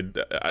them, dude.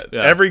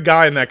 Every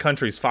guy in that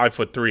country is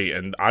 5'3",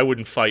 and I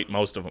wouldn't fight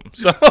most of them.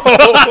 So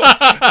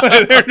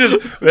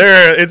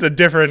it's a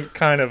different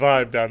kind of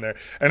vibe down there.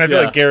 And I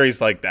feel like Gary's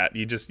like that.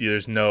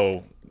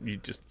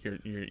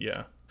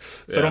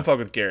 So don't fuck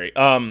with Gary.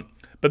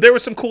 But there were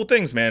some cool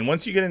things, man.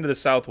 Once you get into the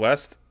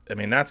Southwest, I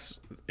mean, it's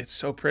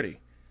so pretty.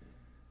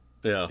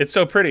 Yeah, it's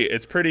so pretty.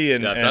 It's pretty,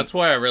 and that's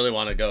where I really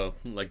want to go,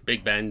 like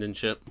Big Bend and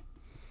shit.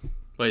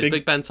 Wait, is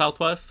Big Bend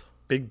Southwest?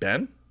 Big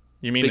Bend?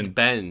 You mean Big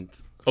Bend?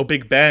 Oh,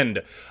 Big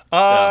Bend.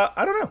 I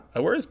don't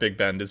know. Where is Big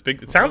Bend?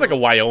 It sounds like a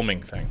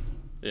Wyoming thing.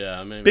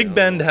 Yeah, maybe. Big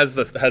Bend has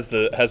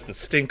the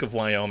stink of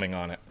Wyoming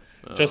on it,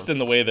 just in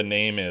the way the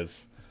name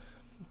is.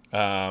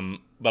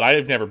 But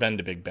I've never been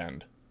to Big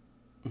Bend.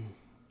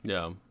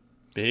 Yeah.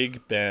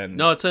 Big Bend.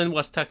 No, it's in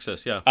West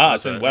Texas. Yeah.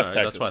 It's in West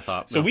Texas. That's what I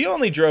thought. So we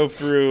only drove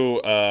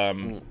through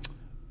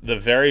the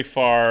very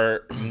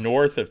far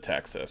north of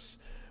Texas,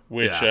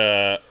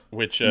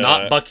 which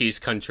not Bucky's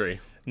country.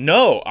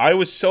 No, I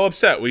was so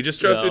upset. We just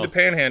drove No. through the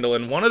Panhandle,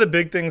 and one of the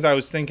big things I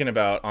was thinking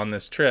about on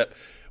this trip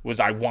was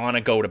I want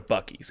to go to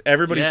Bucky's.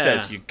 Everybody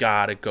says, you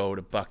gotta go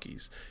to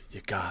Bucky's.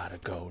 You gotta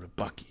go to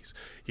Bucky's.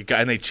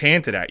 And they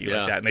chant it at you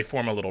like that, and they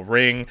form a little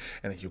ring,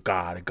 and then you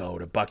gotta go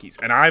to Bucky's.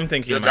 And I'm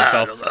thinking to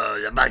myself,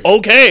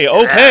 okay,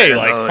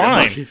 like,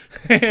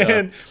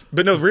 fine.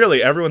 But no,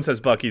 really, everyone says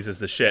Bucky's is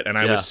the shit, and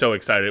I was so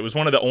excited. It was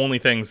one of the only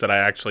things that I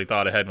actually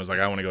thought ahead and was like,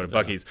 I want to go to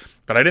Bucky's.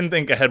 But I didn't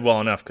think ahead well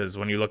enough, because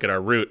when you look at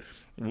our route,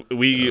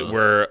 we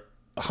were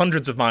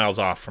hundreds of miles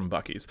off from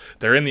Bucky's.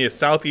 They're in the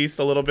southeast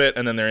a little bit,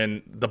 and then they're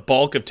in the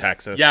bulk of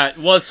Texas. Yeah,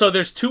 well, so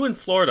there's 2 in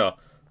Florida,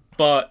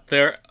 but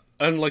they're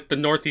in like the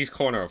northeast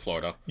corner of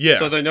Florida. Yeah.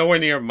 So they're nowhere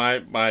near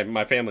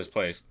my family's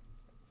place.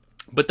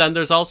 But then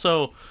there's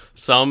also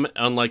some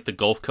on like the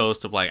Gulf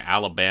Coast of like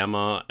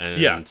Alabama and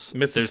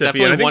Mississippi. There's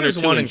definitely I think one or there's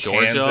two one in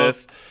Georgia.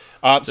 Kansas.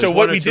 So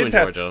what we did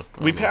pass,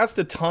 we Uh-huh. passed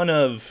a ton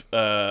of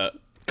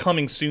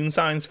coming soon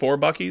signs for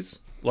Bucky's,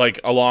 like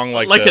along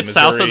like it's Missouri,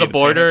 south of the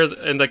border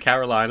in the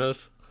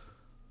Carolinas.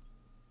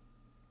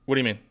 What do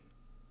you mean?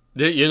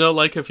 You know,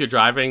 like if you're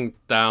driving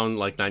down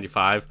like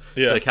 95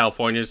 to the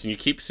Californias, and you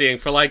keep seeing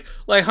for like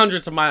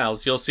hundreds of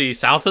miles, you'll see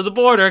south of the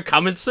border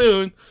coming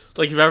soon.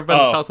 Like, you've ever been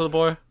to south of the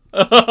border?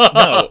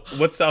 No.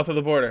 What's south of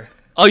the border?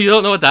 Oh, you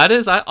don't know what that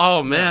is?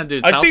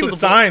 Dude, I've seen the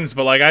signs,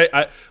 but like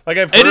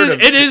I've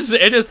heard it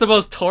is the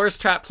most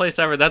tourist trap place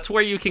ever. That's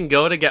where you can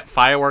go to get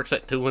fireworks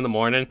at 2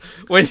 a.m.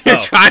 when you're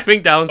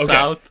driving down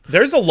south.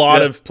 There's a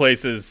lot of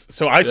places.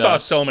 So I saw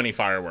so many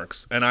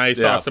fireworks, and I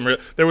saw some.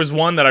 There was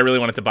one that I really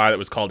wanted to buy that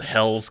was called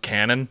Hell's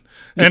Cannon,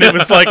 and it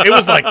was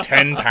like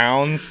 10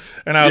 pounds,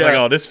 and I was like,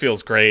 oh, this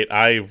feels great.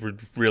 I would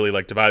really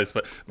like to buy this,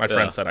 but my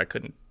friend said I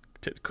couldn't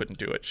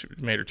do it. She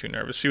made her too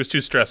nervous. She was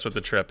too stressed with the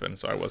trip, and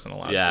so I wasn't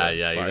allowed to.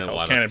 You didn't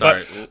want Cannon.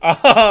 to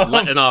start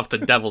letting off the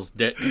devil's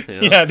dick. You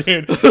know? Yeah,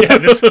 dude.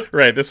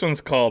 Yeah, this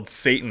one's called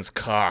Satan's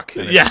Cock.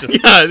 Yeah.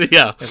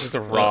 It's just a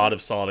rod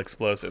of solid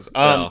explosives.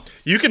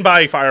 You can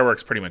buy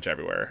fireworks pretty much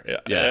everywhere,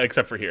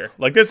 except for here.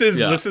 Like, this is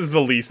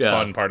the least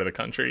fun part of the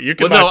country. You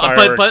can buy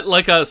fireworks. but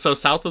like so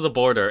south of the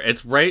border,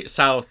 it's right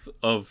south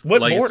of what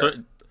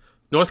border?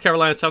 North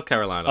Carolina, South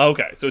Carolina.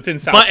 Okay, so it's in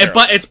South Carolina.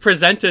 But it's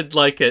presented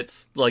like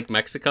it's like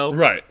Mexico.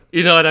 Right.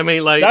 You know what I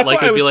mean? Like, that's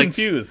like why it'd I was be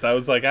confused. I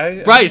was like,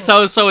 Right,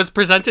 so it's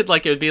presented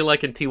like it would be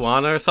like in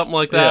Tijuana or something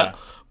like that. Yeah.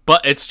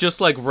 But it's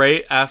just like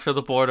right after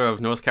the border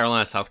of North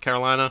Carolina, South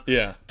Carolina.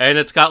 Yeah. And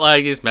it's got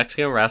like these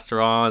Mexican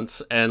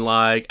restaurants, and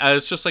like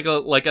it's just like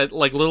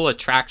little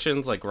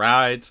attractions, like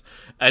rides.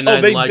 And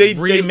then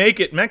they make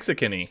it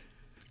Mexican-y.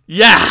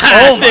 Yeah,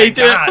 oh my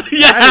God,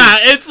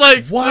 it's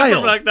like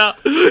wild, like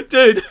that,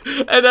 dude.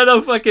 And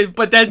then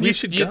but then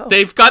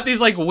they've got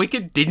these like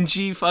wicked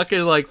dingy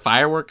fucking like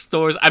fireworks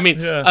stores. I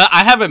mean,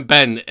 I haven't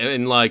been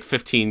in like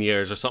 15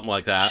 years or something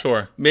like that.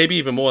 Sure, maybe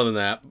even more than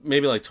that.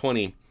 Maybe like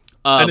 20.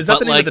 And is that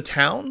the name of the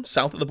town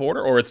south of the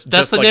border, or it's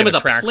that's just the like name of the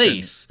attraction?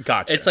 place?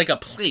 Gotcha. It's like a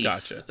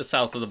place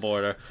south of the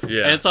border.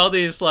 Yeah, and it's all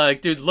these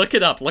like, dude, look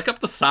it up. Look up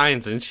the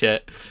signs and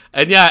shit.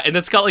 And and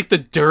it's got like the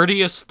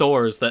dirtiest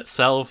stores that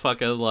sell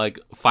fucking like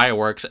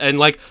fireworks. And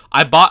like,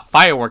 I bought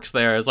fireworks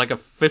there as like a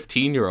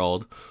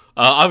 15-year-old,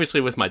 obviously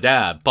with my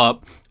dad.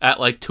 But at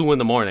like 2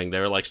 a.m, they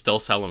were like still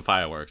selling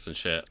fireworks and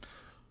shit.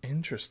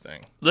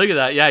 Interesting. Look at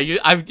that.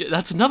 Yeah,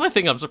 that's another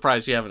thing I'm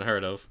surprised you haven't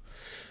heard of.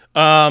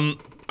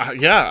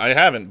 Yeah, I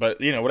haven't, but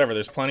whatever.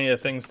 There's plenty of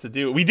things to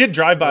do. We did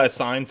drive by a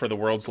sign for the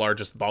world's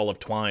largest ball of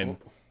twine.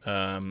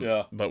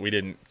 But we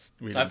didn't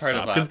I've heard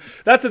stop. of that. 'Cause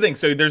that's the thing.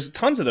 So there's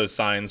tons of those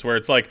signs where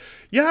it's like,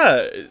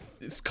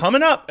 it's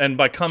coming up, and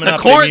by coming up,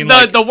 corn, they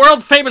mean the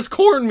world famous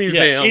corn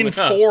museum in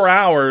 4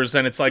 hours,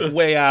 and it's like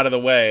way out of the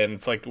way, and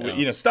it's like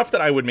stuff that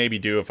I would maybe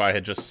do if I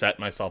had just set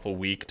myself a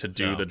week to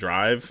do the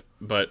drive.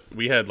 But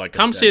we had like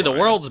come see the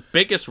world's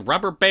biggest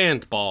rubber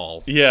band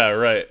ball. Yeah,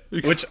 right.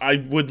 Which I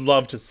would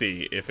love to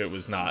see if it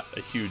was not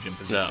a huge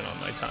imposition on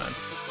my time.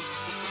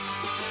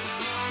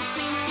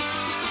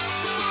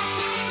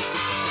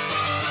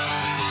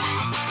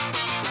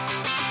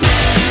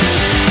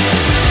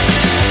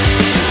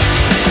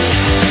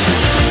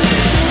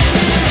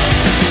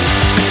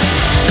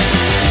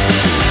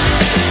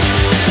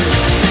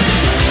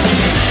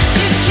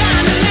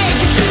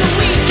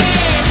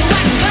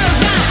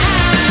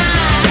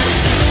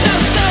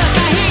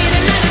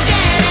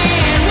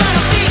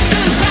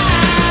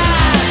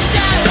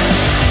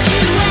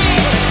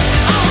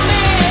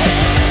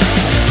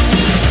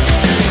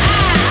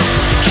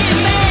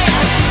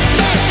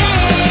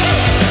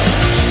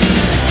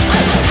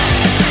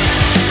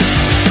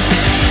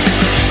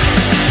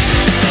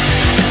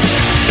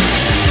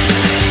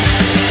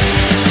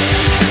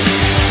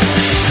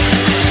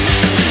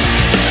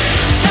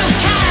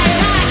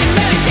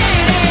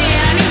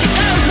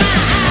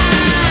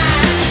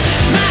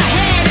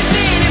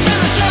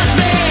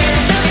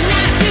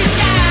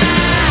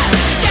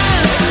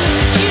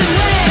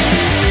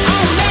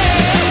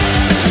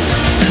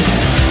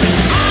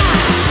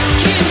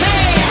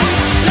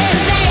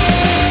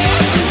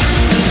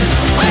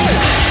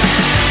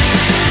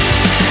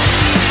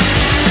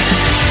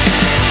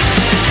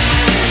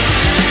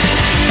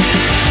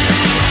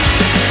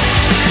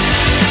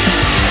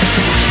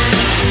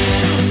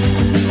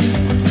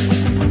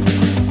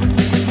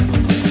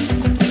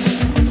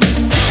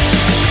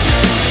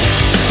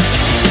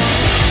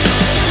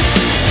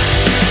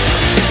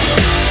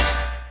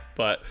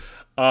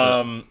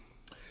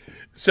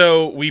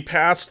 So we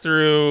passed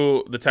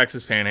through the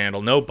Texas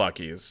Panhandle, no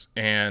Buc-ee's,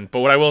 but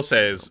what I will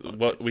say is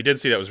what we did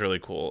see that was really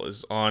cool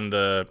is on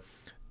the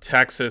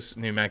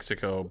Texas-New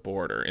Mexico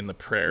border in the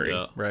prairie,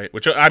 right?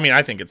 Which, I mean,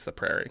 I think it's the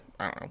prairie.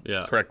 I don't know.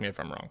 Yeah. Correct me if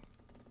I'm wrong.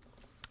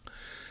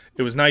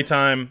 It was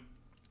nighttime,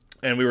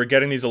 and we were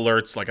getting these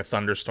alerts like a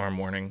thunderstorm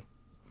warning.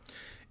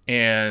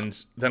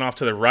 And then off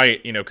to the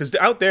right, because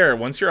out there,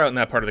 once you're out in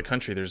that part of the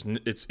country,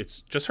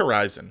 it's just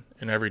horizon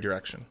in every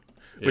direction.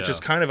 Which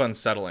is kind of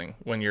unsettling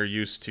when you're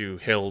used to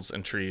hills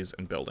and trees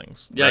and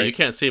buildings. Yeah, right? You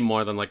can't see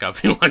more than like a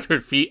few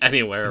hundred feet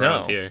anywhere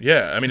around here.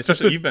 Yeah, I mean,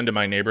 especially you've been to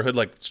my neighborhood.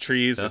 Like, it's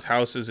trees, it's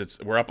houses,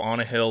 we're up on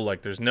a hill.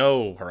 Like, there's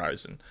no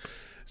horizon.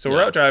 So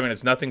we're out driving,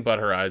 it's nothing but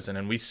horizon,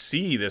 and we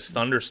see this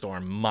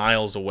thunderstorm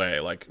miles away,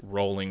 like,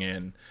 rolling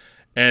in.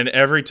 And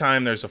every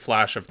time there's a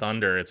flash of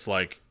thunder, it's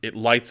like it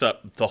lights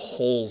up the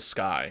whole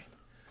sky.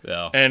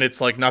 Yeah. And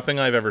it's like nothing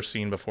I've ever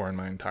seen before in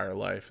my entire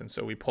life. And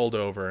so we pulled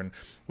over and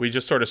we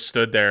just sort of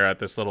stood there at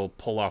this little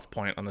pull-off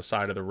point on the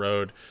side of the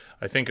road.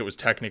 I think it was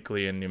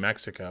technically in New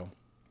Mexico.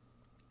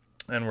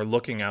 And we're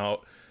looking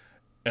out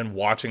and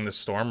watching the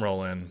storm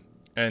roll in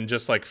and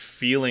just like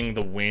feeling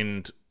the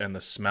wind and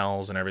the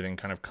smells and everything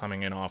kind of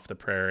coming in off the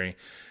prairie.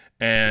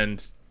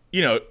 And,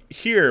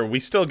 here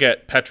we still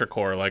get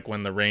petrichor, like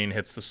when the rain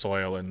hits the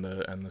soil and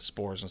the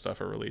spores and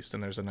stuff are released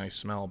and there's a nice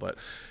smell. But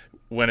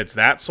when it's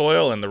that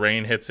soil and the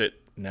rain hits it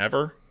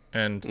never,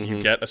 and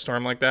you get a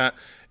storm like that,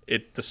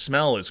 the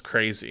smell is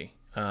crazy.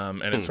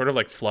 And it sort of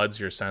like floods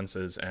your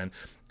senses. And,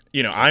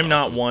 I'm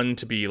not one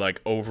to be like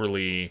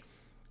overly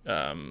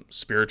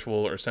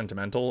spiritual or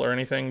sentimental or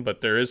anything, but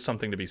there is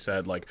something to be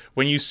said. Like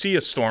when you see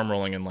a storm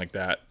rolling in like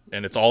that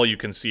and it's all you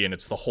can see and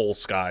it's the whole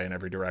sky in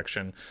every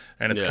direction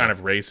and it's kind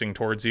of racing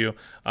towards you.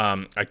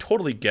 I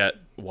totally get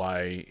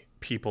why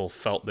people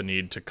felt the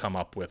need to come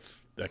up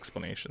with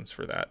explanations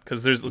for that,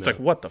 because it's like,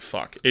 what the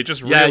fuck, it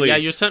just really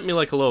you sent me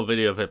like a little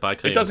video of it, but I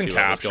couldn't it doesn't see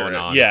what was capture going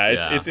it.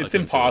 on. It's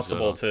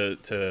impossible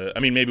to I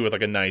mean, maybe with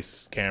like a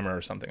nice camera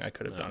or something I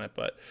could have done it,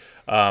 but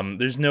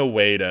there's no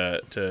way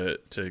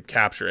to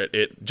capture it.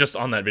 It just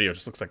on that video it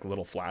just looks like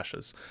little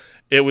flashes.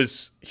 It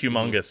was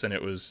humongous and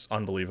it was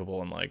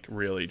unbelievable and like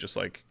really just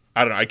like,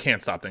 I don't know, I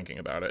can't stop thinking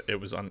about it. It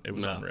was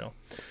unreal.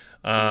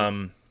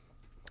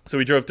 So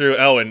we drove through.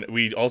 Oh, and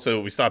we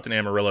stopped in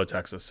Amarillo,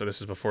 Texas. So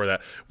this is before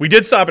that. We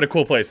did stop at a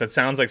cool place that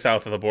sounds like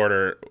south of the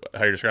border,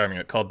 how you're describing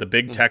it, called the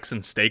Big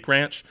Texan Steak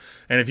Ranch.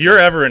 And if you're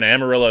ever in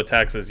Amarillo,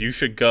 Texas, you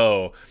should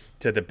go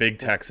to the Big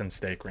Texan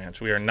Steak Ranch.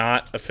 We are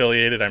not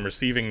affiliated. I'm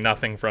receiving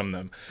nothing from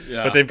them.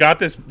 Yeah. But they've got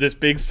this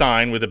big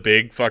sign with a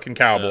big fucking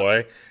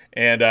cowboy.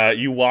 Yeah. And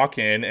you walk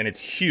in, and it's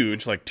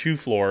huge, like 2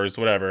 floors,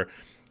 whatever.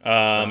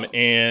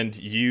 And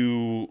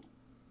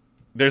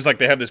there's like,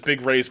 they have this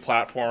big raised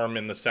platform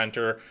in the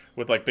center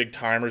with like big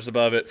timers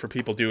above it for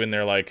people doing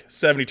their like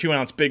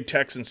 72-ounce Big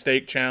Texan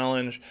Steak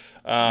Challenge.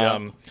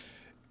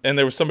 And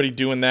there was somebody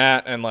doing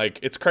that, and like,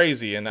 it's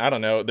crazy. And I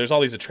don't know, there's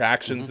all these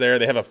attractions there.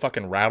 They have a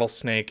fucking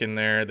rattlesnake in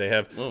there. They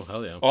have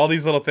all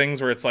these little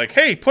things where it's like,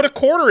 hey, put a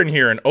quarter in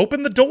here and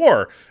open the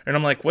door. And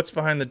I'm like, what's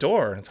behind the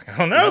door? And it's like, I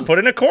don't know, put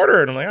in a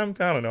quarter. And I'm like,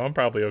 I don't know, I'm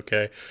probably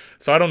okay.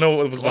 So I don't know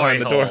what was behind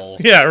the door.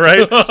 Yeah,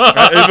 right.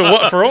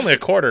 For only a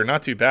quarter,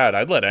 not too bad.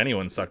 I'd let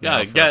anyone suck me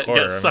off for a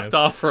quarter. Get sucked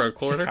off for a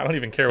quarter. I don't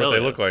even care what they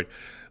look like.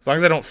 As long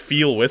as I don't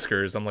feel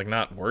whiskers, I'm like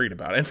not worried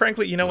about it. And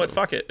frankly, you know what?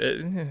 Fuck it.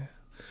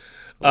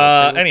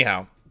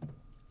 Anyhow.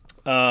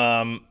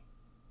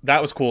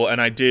 That was cool,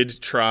 and I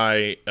did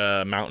try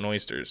mountain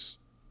oysters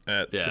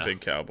at the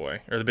Big Cowboy,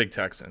 or the Big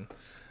Texan,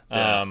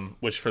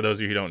 which for those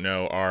of you who don't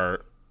know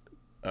are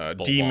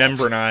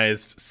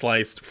demembranized,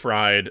 sliced,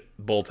 fried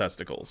bull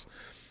testicles.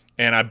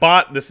 And I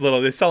bought this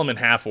they sell them in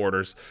half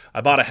orders.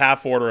 I bought a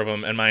half order of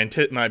them, and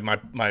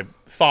my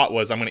thought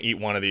was I'm going to eat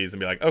one of these and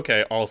be like,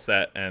 okay, all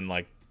set, and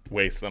like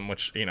waste them,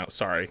 which,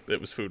 sorry, it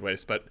was food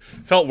waste, but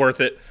felt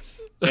worth it.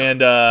 And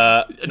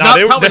not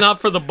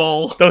for the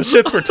bowl. Those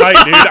shits were tight,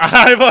 dude.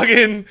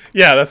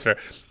 That's fair.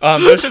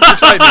 Those shits were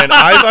tight, man.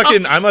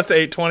 I must have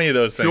ate 20 of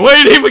those things. You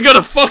ain't even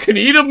gonna fucking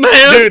eat them,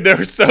 man. Dude, they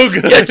were so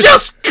good. You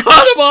just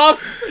cut them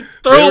off, and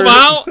throw them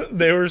out.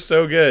 They were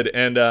so good,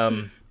 and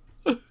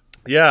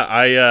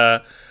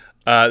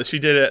she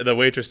did. The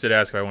waitress did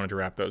ask if I wanted to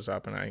wrap those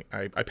up, and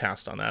I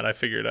passed on that. I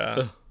figured,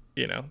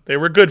 they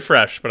were good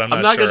fresh, but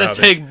I'm not sure gonna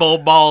take bull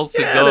balls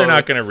to go. They're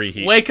not gonna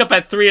reheat. Wake up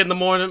at 3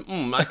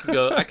 a.m. I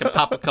could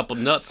pop a couple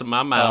nuts in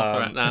my mouth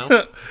right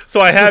now.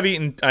 So I have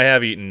eaten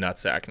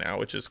nutsack now,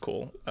 which is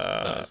cool.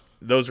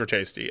 Those were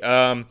tasty.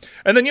 And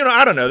then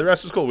I don't know, the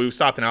rest was cool. We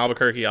stopped in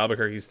Albuquerque.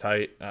 Albuquerque's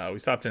tight. We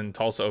stopped in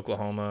Tulsa,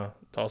 Oklahoma.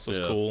 Tulsa's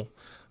cool.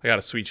 I got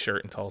a sweet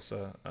shirt in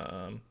Tulsa.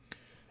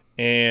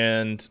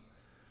 And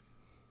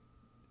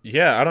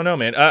yeah, I don't know,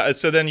 man.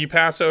 So then you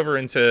pass over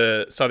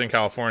into Southern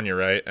California,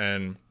 right?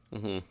 And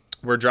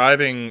we're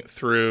driving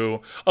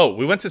through. Oh,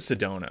 we went to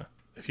Sedona.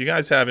 If you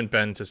guys haven't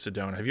been to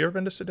Sedona, have you ever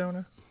been to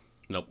Sedona?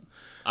 Nope.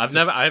 I've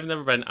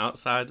never been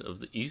outside of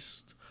the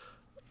eastern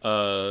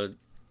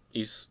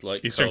coast,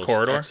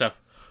 corridor.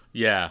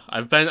 Yeah,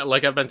 I've been to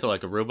like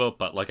Aruba,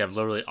 but like I've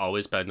literally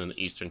always been in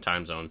the Eastern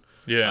time zone.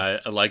 Yeah.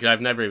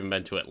 I've never even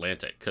been to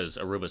Atlantic because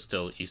Aruba's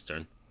still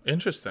Eastern,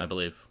 Interesting. I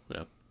believe.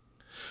 Yeah.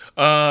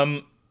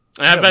 Um,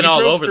 I've been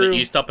all over through, the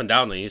East, up and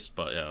down the East,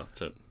 but yeah,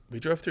 that's it. We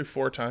drove through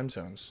 4 time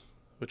zones,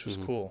 which was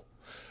cool.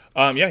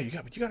 Yeah, you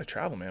got to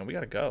travel, man. We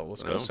got to go.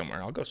 Let's go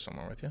somewhere. I'll go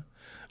somewhere with you.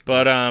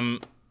 But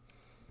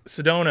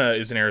Sedona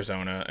is in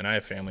Arizona, and I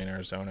have family in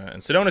Arizona,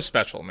 and Sedona's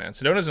special, man.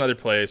 Sedona's another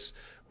place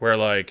where,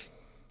 like,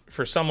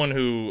 for someone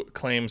who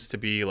claims to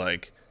be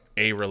like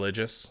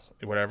a-religious,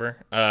 whatever,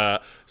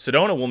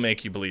 Sedona will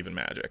make you believe in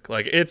magic.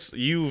 Like,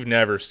 you've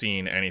never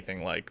seen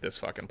anything like this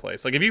fucking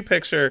place. Like, if you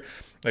picture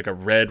like a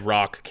red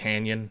rock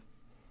canyon,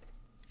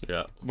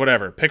 yeah,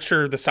 whatever,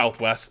 picture the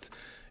Southwest,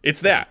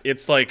 it's that.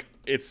 It's like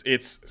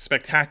it's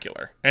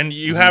spectacular, and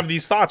you have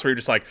these thoughts where you're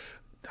just like,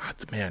 oh,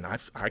 man,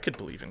 I could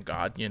believe in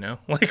God, you know,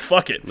 like,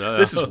 fuck it,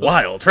 this is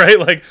wild, right?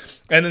 Like,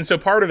 and then so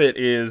part of it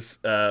is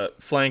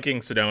flanking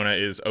Sedona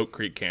is Oak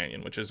Creek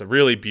Canyon, which is a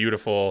really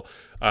beautiful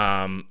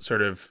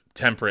sort of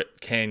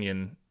temperate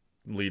canyon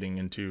leading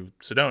into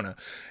Sedona,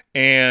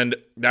 and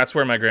that's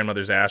where my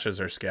grandmother's ashes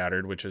are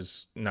scattered, which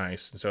is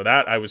nice. And so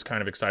that I was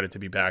kind of excited to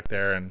be back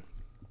there and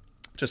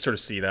just sort of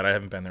see that. I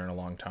haven't been there in a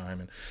long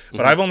time,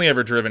 but I've only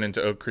ever driven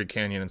into Oak Creek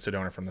Canyon in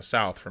Sedona from the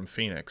south, from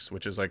Phoenix,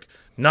 which is like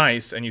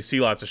nice, and you see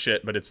lots of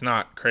shit, but it's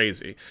not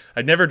crazy.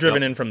 I'd never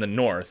driven in from the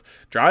north.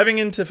 Driving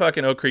into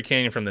fucking Oak Creek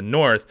Canyon from the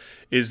north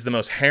is the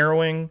most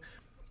harrowing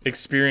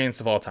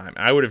experience of all time.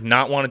 I would have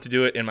not wanted to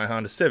do it in my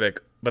Honda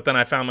Civic, but then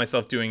I found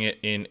myself doing it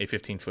in a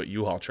 15-foot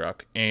U-Haul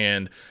truck,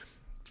 and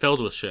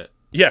filled with shit.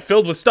 Yeah,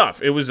 filled with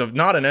stuff. It was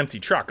not an empty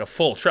truck, a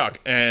full truck,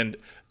 and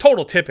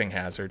total tipping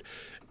hazard.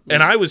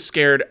 And I was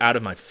scared out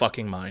of my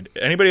fucking mind.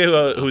 Anybody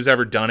who's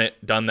ever done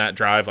that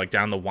drive, like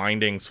down the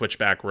winding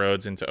switchback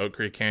roads into Oak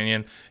Creek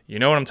Canyon, you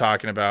know what I'm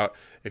talking about.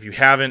 If you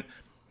haven't,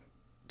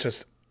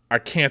 I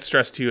can't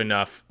stress to you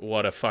enough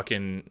what a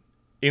fucking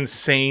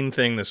insane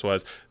thing this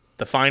was.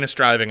 The finest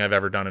driving I've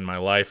ever done in my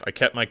life. I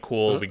kept my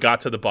cool. We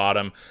got to the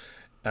bottom.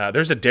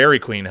 There's a Dairy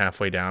Queen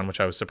halfway down, which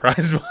I was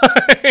surprised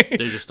by.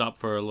 Did you stop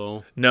for a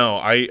little? No,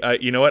 I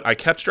you know what? I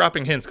kept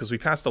dropping hints because we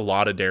passed a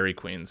lot of Dairy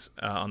Queens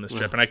on this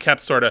trip, and I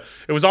kept it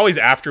was always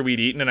after we'd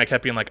eaten, and I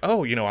kept being like,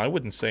 oh, you know, I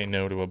wouldn't say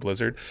no to a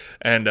blizzard,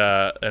 and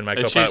my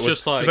co-pilot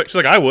she's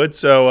like, I would,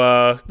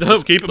 so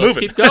let's keep it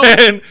moving. Keep going.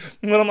 And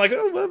when I'm like,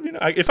 oh, well, you know,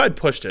 if I'd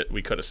pushed it,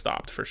 we could have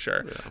stopped for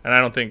sure. Yeah. And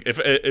I don't think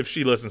if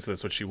she listens to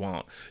this, which she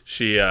won't,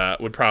 she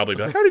would probably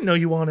be like, I didn't know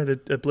you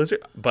wanted a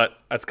blizzard, but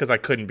that's because I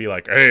couldn't be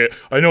like, hey,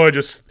 I know I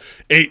just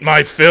ate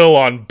my fill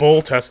on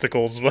bull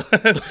testicles, but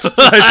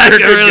I sure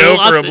could really go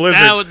for a blizzard.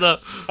 Down with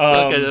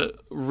the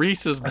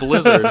Reese's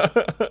blizzard.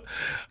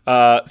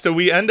 So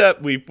we end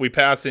up we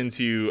pass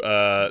into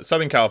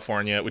Southern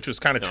California, which was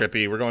kind of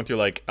trippy. We're going through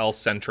like El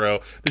Centro.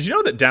 Did you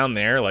know that down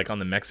there, like on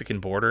the Mexican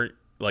border,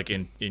 like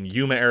in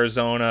Yuma,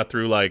 Arizona,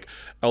 through like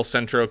El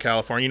Centro,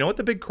 California, you know what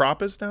the big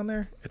crop is down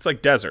there? It's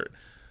like desert.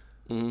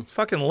 It's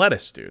fucking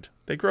lettuce, dude.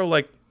 They grow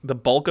like the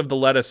bulk of the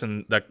lettuce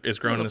that is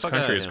grown in this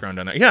country is grown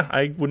down there. Yeah,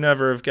 I would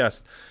never have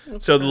guessed.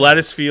 So the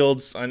lettuce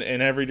fields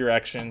in every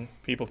direction,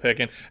 people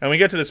picking. And we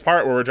get to this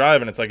part where we're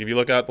driving. It's like if you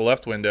look out the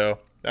left window,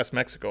 that's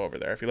Mexico over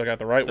there. If you look out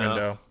the right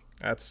window,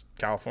 that's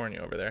California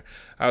over there.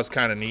 That was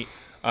kind of neat.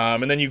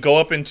 And then you go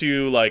up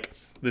into like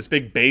this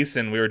big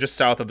basin. We were just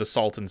south of the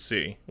Salton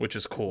Sea, which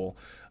is cool.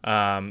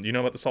 You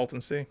know about the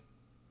Salton Sea?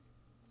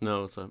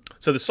 No, what's up?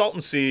 So the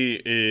Salton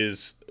Sea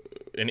is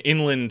an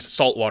inland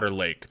saltwater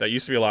lake that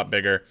used to be a lot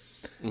bigger.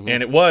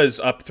 And it was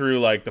up through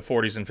like the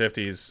 40s and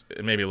 50s,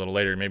 maybe a little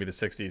later, maybe the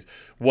 60s,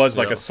 was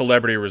like a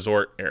celebrity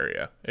resort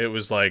area. It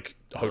was like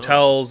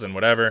hotels and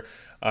whatever.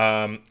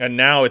 And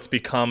now it's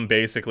become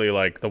basically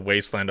like the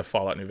wasteland of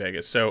Fallout New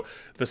Vegas. So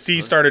the sea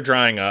started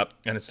drying up,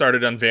 and it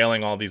started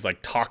unveiling all these like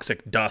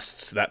toxic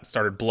dusts that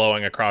started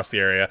blowing across the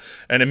area.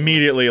 And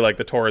immediately like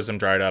the tourism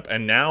dried up.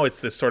 And now it's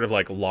this sort of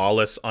like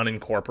lawless,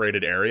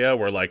 unincorporated area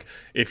where like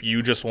if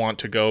you just want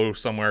to go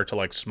somewhere to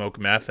like smoke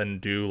meth and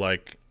do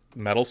like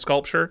metal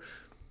sculpture,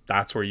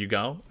 that's where you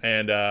go.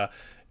 And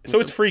so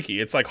it's freaky.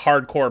 It's like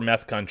hardcore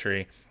meth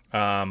country,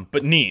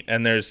 but neat.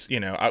 And there's, you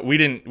know, we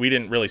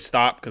didn't really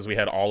stop because we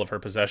had all of her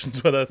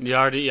possessions with us. You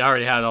already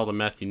had all the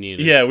meth you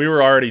needed. Yeah, we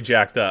were already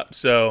jacked up.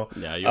 So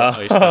yeah, you were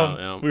iced out.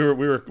 Yeah.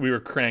 we were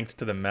cranked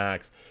to the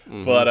max.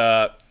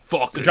 But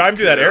so driving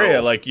through that area,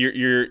 like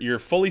you're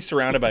fully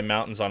surrounded by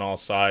mountains on all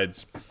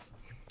sides,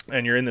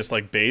 and you're in this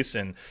like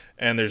basin,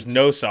 and there's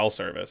no cell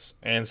service.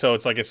 And so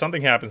it's like if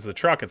something happens to the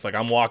truck, it's like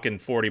I'm walking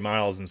 40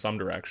 miles in some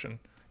direction,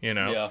 you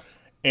know? Yeah.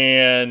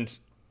 And,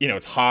 you know,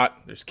 it's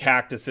hot. There's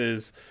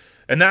cactuses.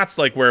 And that's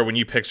like where when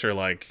you picture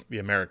like the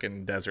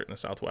American desert in the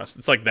Southwest,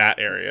 it's like that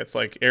area. It's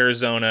like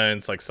Arizona and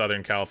it's like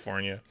Southern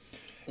California.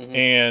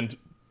 And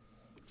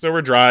so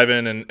we're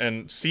driving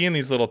and seeing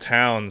these little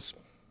towns.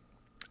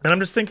 And I'm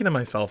just thinking to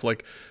myself,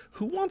 like,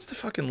 who wants to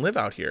fucking live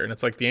out here? And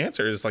it's like the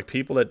answer is like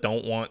people that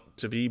don't want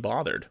to be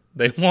bothered.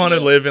 They want to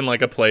live in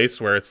like a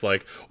place where it's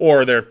like,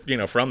 or they're, you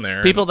know, from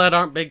there. People that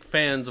aren't big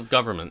fans of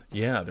government.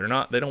 Yeah,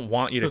 they don't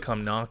want you to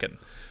come knocking.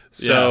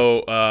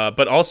 So,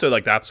 but also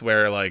like that's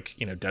where like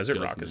Desert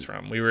Rock is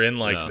from. We were in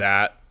like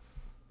that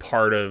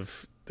part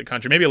of the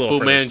country, maybe a little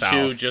Fu further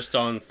Manchu, south. just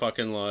on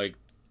fucking like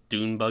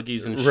dune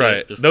buggies and shit.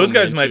 Right. Just Those Fu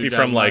guys Manchu might be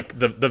from down like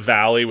the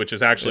valley, which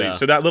is actually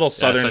so that little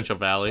southern Central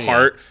Valley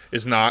part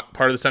is not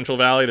part of the Central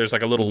Valley. There's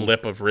like a little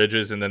lip of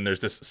ridges, and then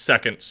there's this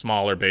second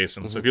smaller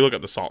basin. So if you look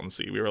at the Salton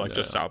Sea, we were like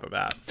just south of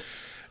that.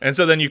 And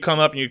so then you come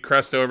up and you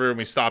crest over, and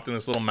we stopped in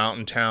this little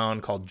mountain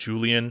town called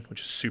Julian,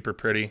 which is super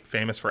pretty,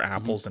 famous for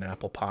apples and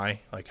apple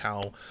pie. Like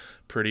how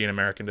pretty and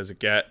American does it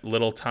get?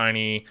 Little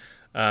tiny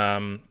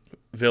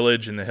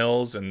village in the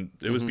hills, and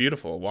it was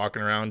beautiful.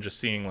 Walking around, just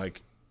seeing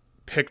like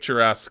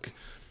picturesque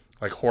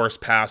like horse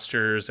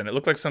pastures, and it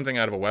looked like something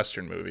out of a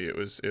Western movie. It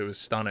was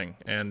stunning,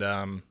 and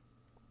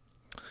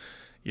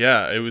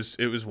it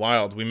was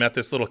wild. We met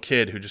this little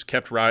kid who just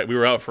kept riding. We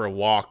were out for a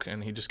walk,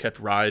 and he just kept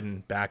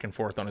riding back and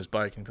forth on his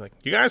bike, and be like,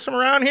 "You guys from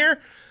around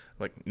here?"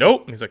 Like,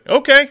 nope. And he's like,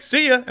 "Okay,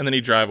 see ya." And then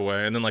he'd drive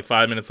away. And then like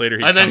 5 minutes later,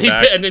 and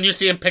then you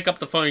see him pick up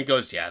the phone and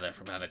goes, "Yeah, they're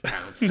from out of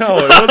town." No,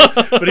 it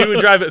wasn't. But he would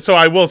drive it. So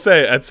I will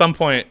say, at some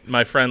point,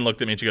 my friend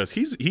looked at me and she goes,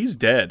 "He's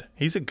dead.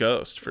 He's a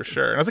ghost for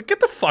sure." And I was like,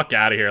 "Get the fuck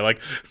out of here!" Like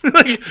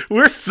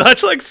we're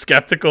such like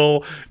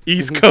skeptical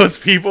East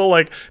Coast people.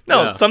 Like,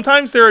 no,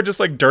 sometimes there are just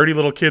like dirty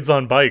little kids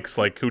on bikes,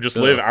 like who just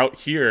live out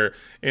here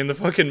in the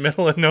fucking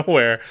middle of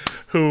nowhere,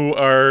 who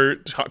are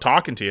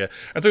talking to you.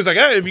 And so he's like,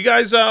 "Hey, if you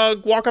guys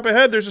walk up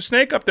ahead, there's a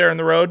snake up there in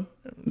the road."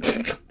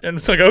 And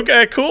it's like,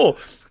 "Okay, cool."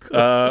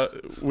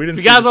 We didn't.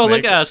 You guys want to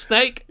look at a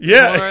snake?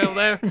 Yeah, over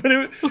there.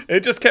 But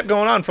it just kept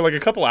going on for like a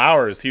couple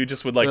hours. He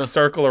just would like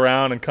circle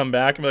around and come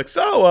back and be like,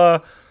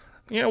 "So,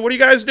 what are you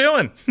guys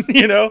doing?"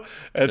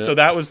 And so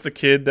that was the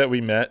kid that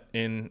we met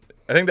in.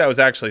 I think that was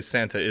actually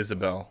Santa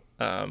Isabel.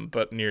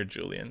 But near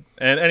Julian.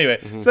 And anyway,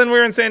 so then we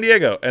were in San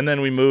Diego, and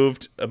then we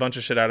moved a bunch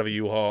of shit out of a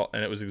U-Haul,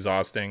 and it was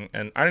exhausting.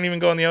 And I didn't even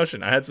go in the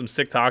ocean. I had some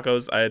sick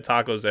tacos. I had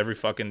tacos every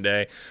fucking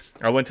day.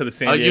 I went to the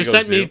San Diego You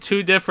sent Zoo me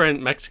 2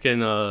 different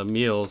Mexican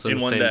meals in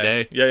the one same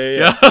day.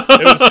 Yeah.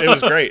 it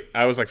was great.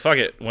 I was like, fuck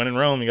it. When in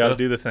Rome, you got to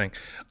do the thing.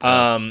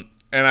 And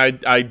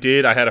I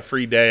did. I had a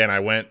free day, and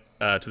I went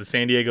to the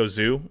San Diego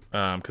Zoo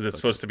because it's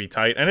supposed to be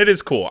tight. And it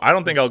is cool. I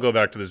don't think I'll go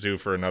back to the zoo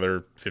for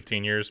another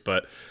 15 years,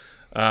 but...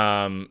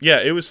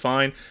 it was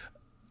fine.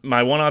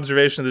 My one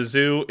observation of the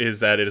zoo is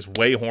that it is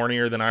way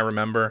hornier than I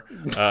remember.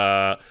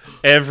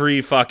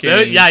 Every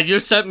fucking... you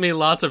sent me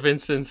lots of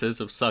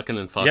instances of sucking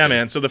and fucking. Yeah,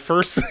 man. So the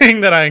first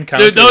thing that I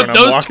encountered when I'm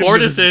those walking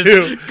tortoises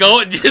to the zoo,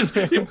 go just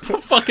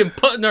fucking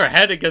putting their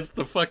head against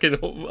the fucking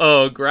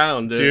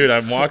ground, dude. Dude,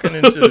 I'm walking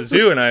into the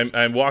zoo, and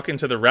I'm walking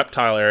to the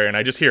reptile area, and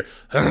I just hear...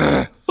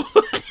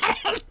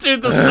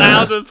 Dude, the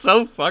sound is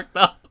so fucked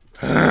up.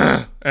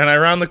 And I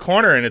round the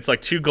corner, and it's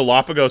like 2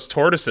 Galapagos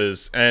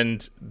tortoises,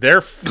 and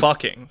they're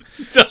fucking.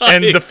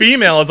 And the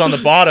female is on the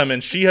bottom,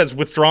 and she has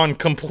withdrawn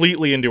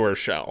completely into her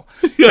shell.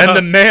 And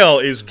the male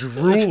is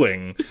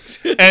drooling,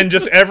 and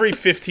just every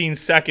 15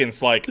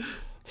 seconds, like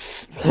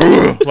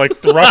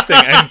thrusting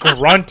and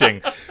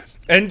grunting.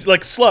 And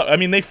like slow. I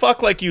mean, they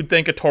fuck like you'd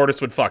think a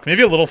tortoise would fuck.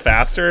 Maybe a little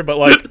faster, but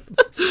like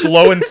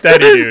slow and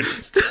steady, dude.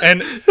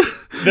 And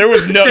there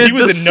was no. He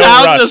was in no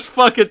rush. The sound this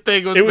fucking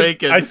thing was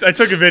making. I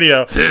took a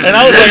video, and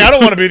I was like, I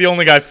don't want to be the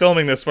only guy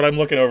filming this, but I'm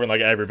looking over and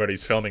like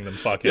everybody's filming them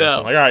fucking. Yeah. So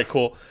I'm like, all right,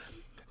 cool.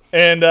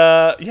 And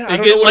I don't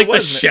know what it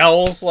was. The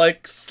shells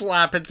like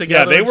slapping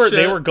together. Yeah,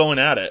 they were going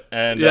at it,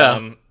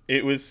 and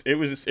it was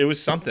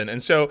something.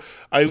 And so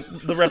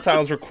the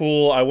reptiles were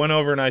cool. I went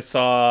over and I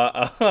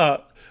saw.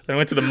 Then I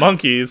went to the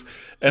monkeys,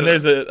 and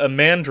there's a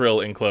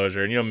mandrill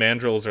enclosure. And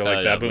mandrills are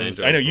like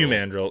baboons. I know you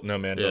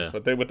mandrills,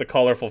 but they with the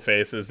colorful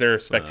faces, they're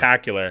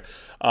spectacular.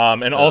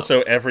 And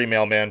also every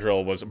male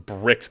mandrill was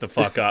bricked the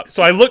fuck up.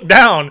 So I looked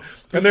down,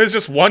 and there's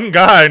just one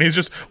guy, and he's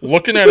just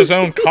looking at his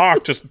own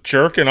cock, just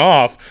jerking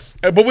off.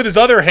 But with his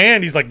other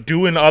hand, he's like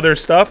doing other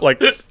stuff, like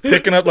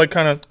picking up, like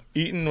kind of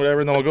eating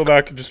whatever, and then we'll go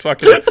back and just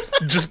fucking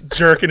just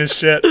jerking his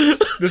shit,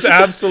 just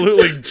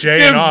absolutely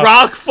jaying off,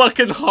 rock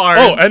fucking hard.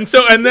 Oh,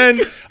 and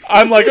then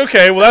I'm like,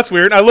 okay, well that's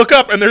weird. I look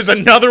up, and there's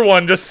another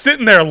one just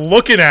sitting there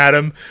looking at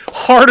him,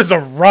 hard as a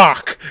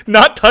rock,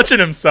 not touching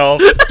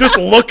himself, just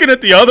looking at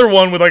the other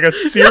one with like a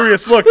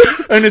serious look,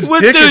 and his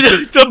dick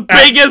is the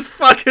biggest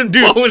fucking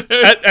boner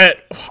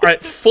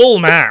at full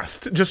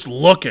mast, just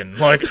looking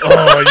like,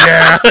 oh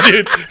yeah,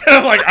 dude. And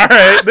I'm like, all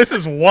right, this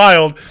is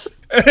wild.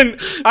 And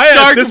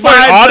I at this point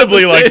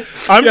audibly like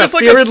I'm just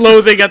like fear and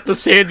loathing at the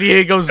San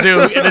Diego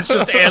Zoo, and it's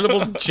just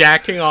animals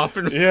jacking off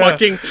and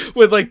fucking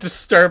with like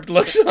disturbed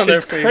looks on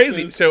their faces.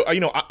 It's crazy. So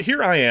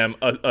here I am,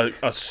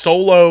 a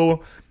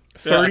solo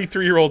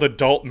 33-year-old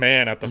adult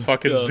man at the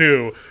fucking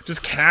zoo,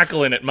 just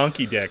cackling at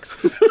monkey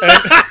dicks,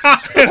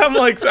 and I'm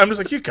just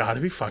like, you gotta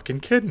be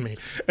fucking kidding me.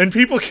 And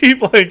people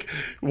keep like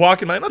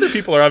walking by, and other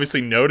people are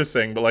obviously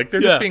noticing, but like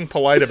they're just being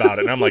polite about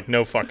it. And I'm like,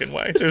 no fucking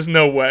way. There's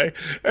no way.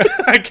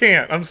 I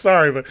can't. I'm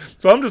sorry, but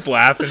so I'm just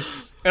laughing.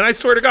 And I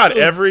swear to God,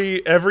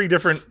 every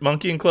different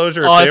monkey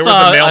enclosure, I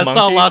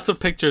saw lots of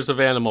pictures of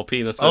animal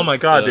penises. Oh my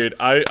God, dude!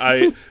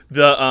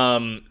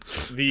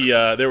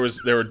 There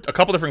were a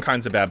couple different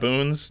kinds of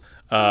baboons.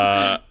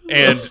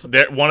 And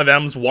one of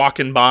them's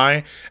walking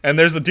by, and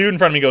there's a dude in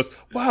front of me who goes,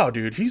 "Wow,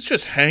 dude, he's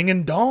just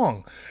hanging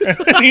dong." And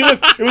it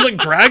was like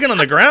dragging on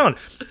the ground.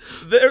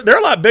 They're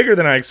a lot bigger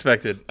than I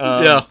expected.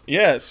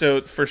 Yeah.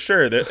 So for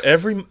sure,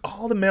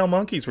 all the male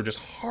monkeys were just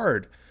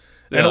hard.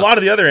 And a lot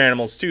of the other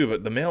animals too,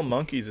 but the male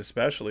monkeys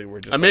especially were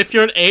just... I mean, if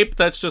you're an ape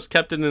that's just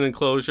kept in an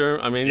enclosure,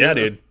 I mean... Yeah,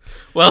 dude.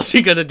 What else are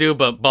you gonna do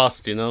but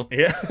bust, you know?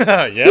 Yeah,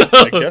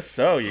 I guess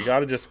so. You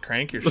gotta just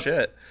crank your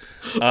shit.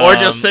 Or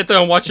just sit there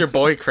and watch your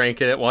boy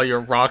cranking it while you're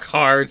rock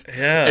hard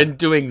and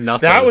doing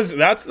nothing.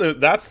 That's the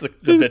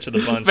bitch of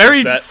the bunch.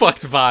 Very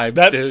fucked vibes,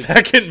 that dude.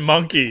 Second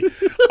monkey,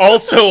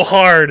 also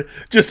hard,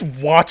 just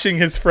watching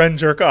his friend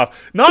jerk off.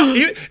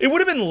 It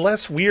would have been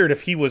less weird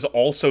if he was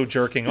also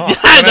jerking off.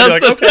 Yeah,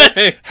 that's the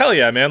thing. Hell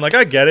yeah, man. Like,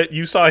 I get it.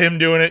 You saw him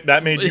doing it.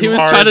 That made you hard. He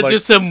was trying to do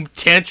some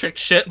tantric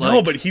shit.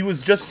 No, but he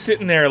was just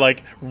sitting there,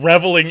 like,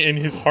 reveling in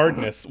his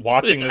hardness,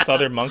 watching this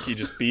other monkey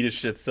just beat his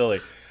shit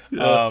silly.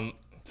 Yeah.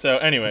 So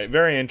anyway,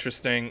 very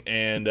interesting,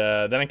 and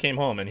then I came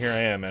home, and here I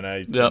am, and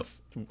I'm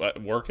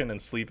working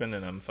and sleeping,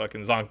 and I'm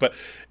fucking zonked. But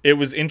it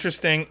was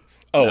interesting.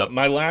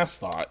 My last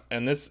thought,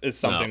 and this is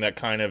something that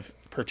kind of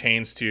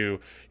pertains to,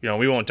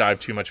 we won't dive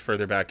too much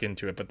further back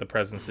into it, but the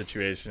present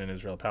situation in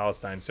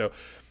Israel-Palestine. So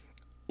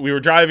we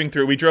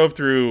drove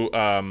through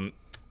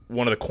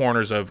one of the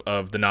corners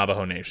of the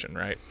Navajo Nation,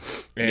 right?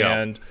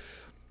 And,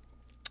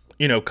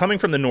 coming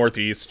from the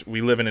Northeast,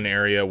 we live in an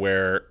area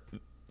where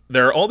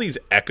there are all these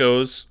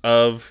echoes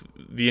of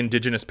the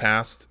indigenous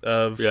past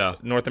of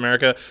North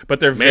America,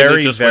 but they're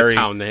mainly just very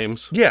town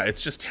names. Yeah,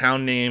 it's just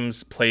town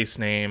names, place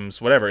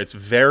names, whatever. It's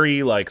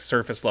very like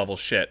surface level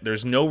shit.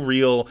 There's no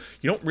real.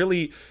 You don't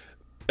really.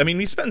 I mean,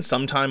 we spend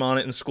some time on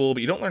it in school,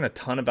 but you don't learn a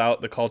ton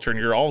about the culture, and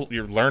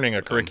you're learning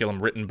a curriculum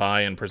written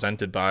by and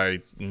presented by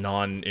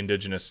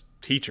non-indigenous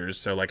teachers.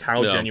 So, like,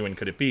 how genuine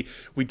could it be?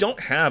 We don't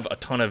have a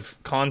ton of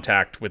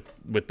contact with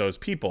those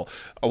people.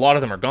 A lot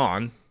of them are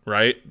gone.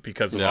 Right,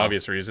 because of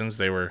obvious reasons.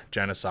 They were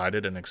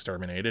genocided and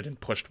exterminated and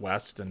pushed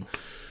west, and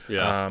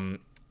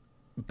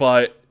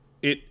but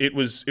it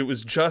was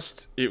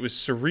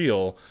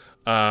surreal.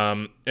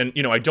 And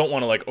I don't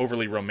want to like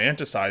overly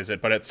romanticize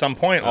it, but at some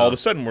point, all of a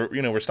sudden,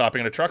 we're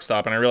stopping at a truck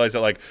stop, and I realize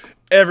that like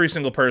every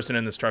single person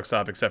in this truck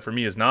stop except for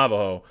me is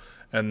Navajo,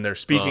 and they're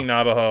speaking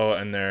Navajo,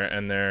 and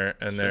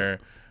they're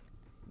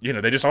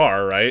they just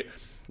are, right.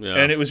 Yeah.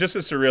 And it was just a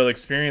surreal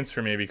experience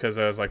for me because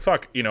I was like,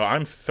 fuck,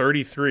 I'm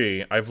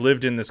 33. I've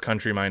lived in this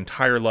country my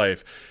entire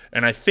life.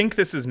 And I think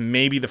this is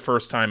maybe the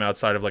first time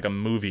outside of like a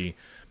movie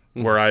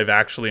where I've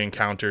actually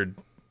encountered,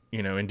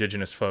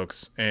 indigenous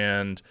folks.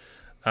 And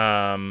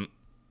there's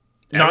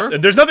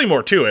nothing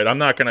more to it. I'm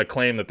not going to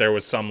claim that there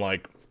was some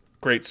like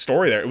great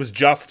story there. It was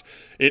just,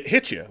 it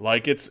hit you.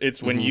 Like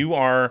it's when you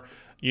are,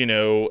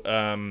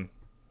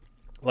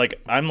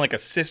 like, I'm like a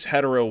cis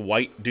hetero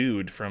white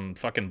dude from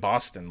fucking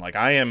Boston. Like,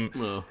 I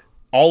am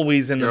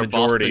always in the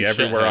majority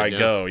everywhere I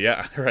go.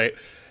 Yeah, right.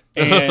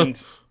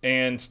 And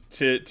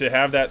to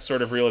have that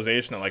sort of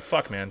realization that, like,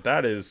 fuck, man,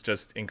 that is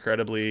just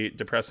incredibly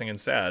depressing and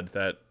sad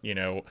that,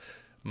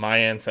 my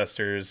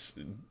ancestors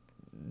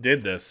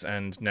did this,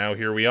 and now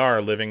here we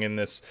are living in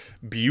this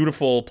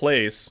beautiful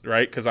place,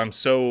 right? Because I'm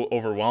so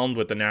overwhelmed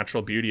with the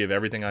natural beauty of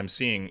everything I'm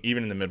seeing,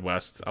 even in the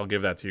Midwest. I'll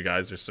give that to you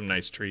guys. There's some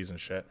nice trees and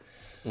shit.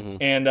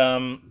 Mm-hmm. And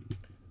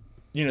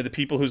the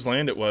people whose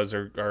land it was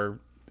are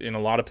in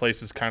a lot of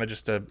places kind of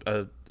just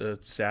a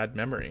sad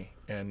memory.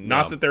 And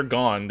not that they're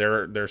gone,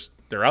 they're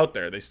out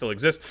there, they still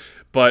exist,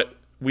 but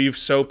we've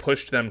so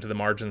pushed them to the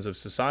margins of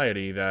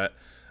society that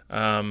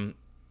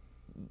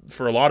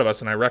for a lot of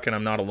us, and I reckon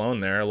I'm not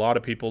alone there, a lot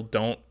of people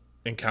don't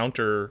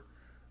encounter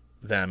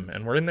them,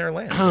 and we're in their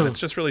land. And it's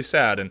just really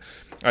sad. And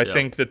I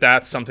think that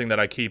that's something that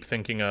I keep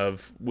thinking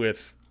of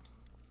with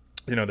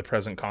the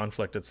present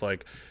conflict. It's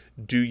like,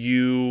 do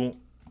you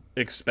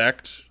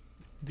expect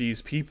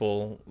these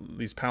people,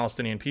 these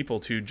Palestinian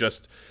people, to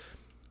just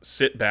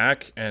sit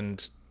back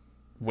and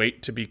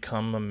wait to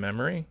become a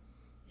memory?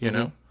 You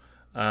know,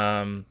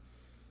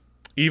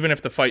 even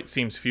if the fight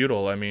seems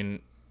futile. I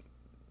mean,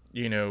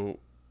 the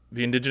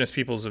indigenous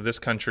peoples of this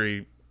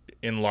country,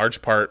 in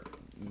large part,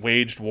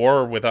 waged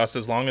war with us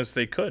as long as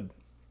they could,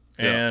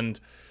 and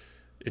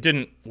it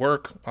didn't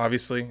work.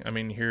 Obviously, I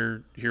mean,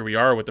 here we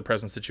are with the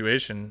present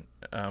situation,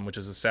 which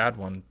is a sad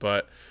one,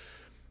 but.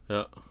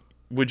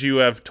 Would you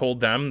have told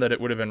them that it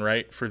would have been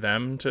right for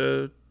them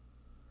to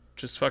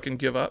just fucking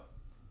give up?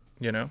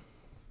 Yeah.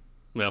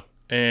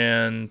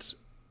 And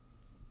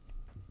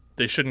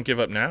they shouldn't give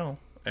up now.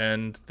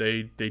 And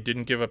they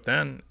didn't give up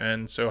then.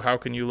 And so how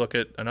can you look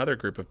at another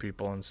group of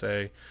people and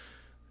say,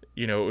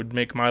 it would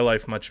make my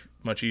life much,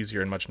 much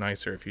easier and much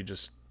nicer if you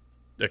just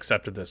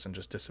accepted this and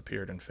just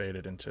disappeared and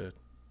faded into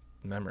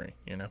memory,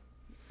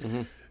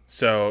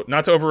 So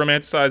not to over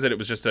romanticize it, it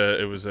was just an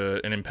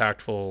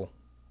impactful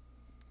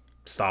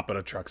stop at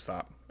a truck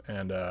stop,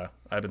 and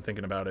I've been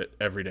thinking about it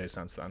every day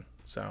since then.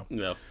 So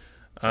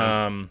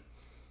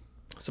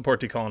support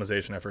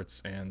decolonization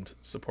efforts and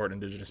support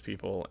indigenous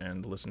people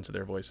and listen to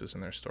their voices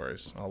and their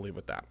stories. I'll leave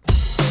with that.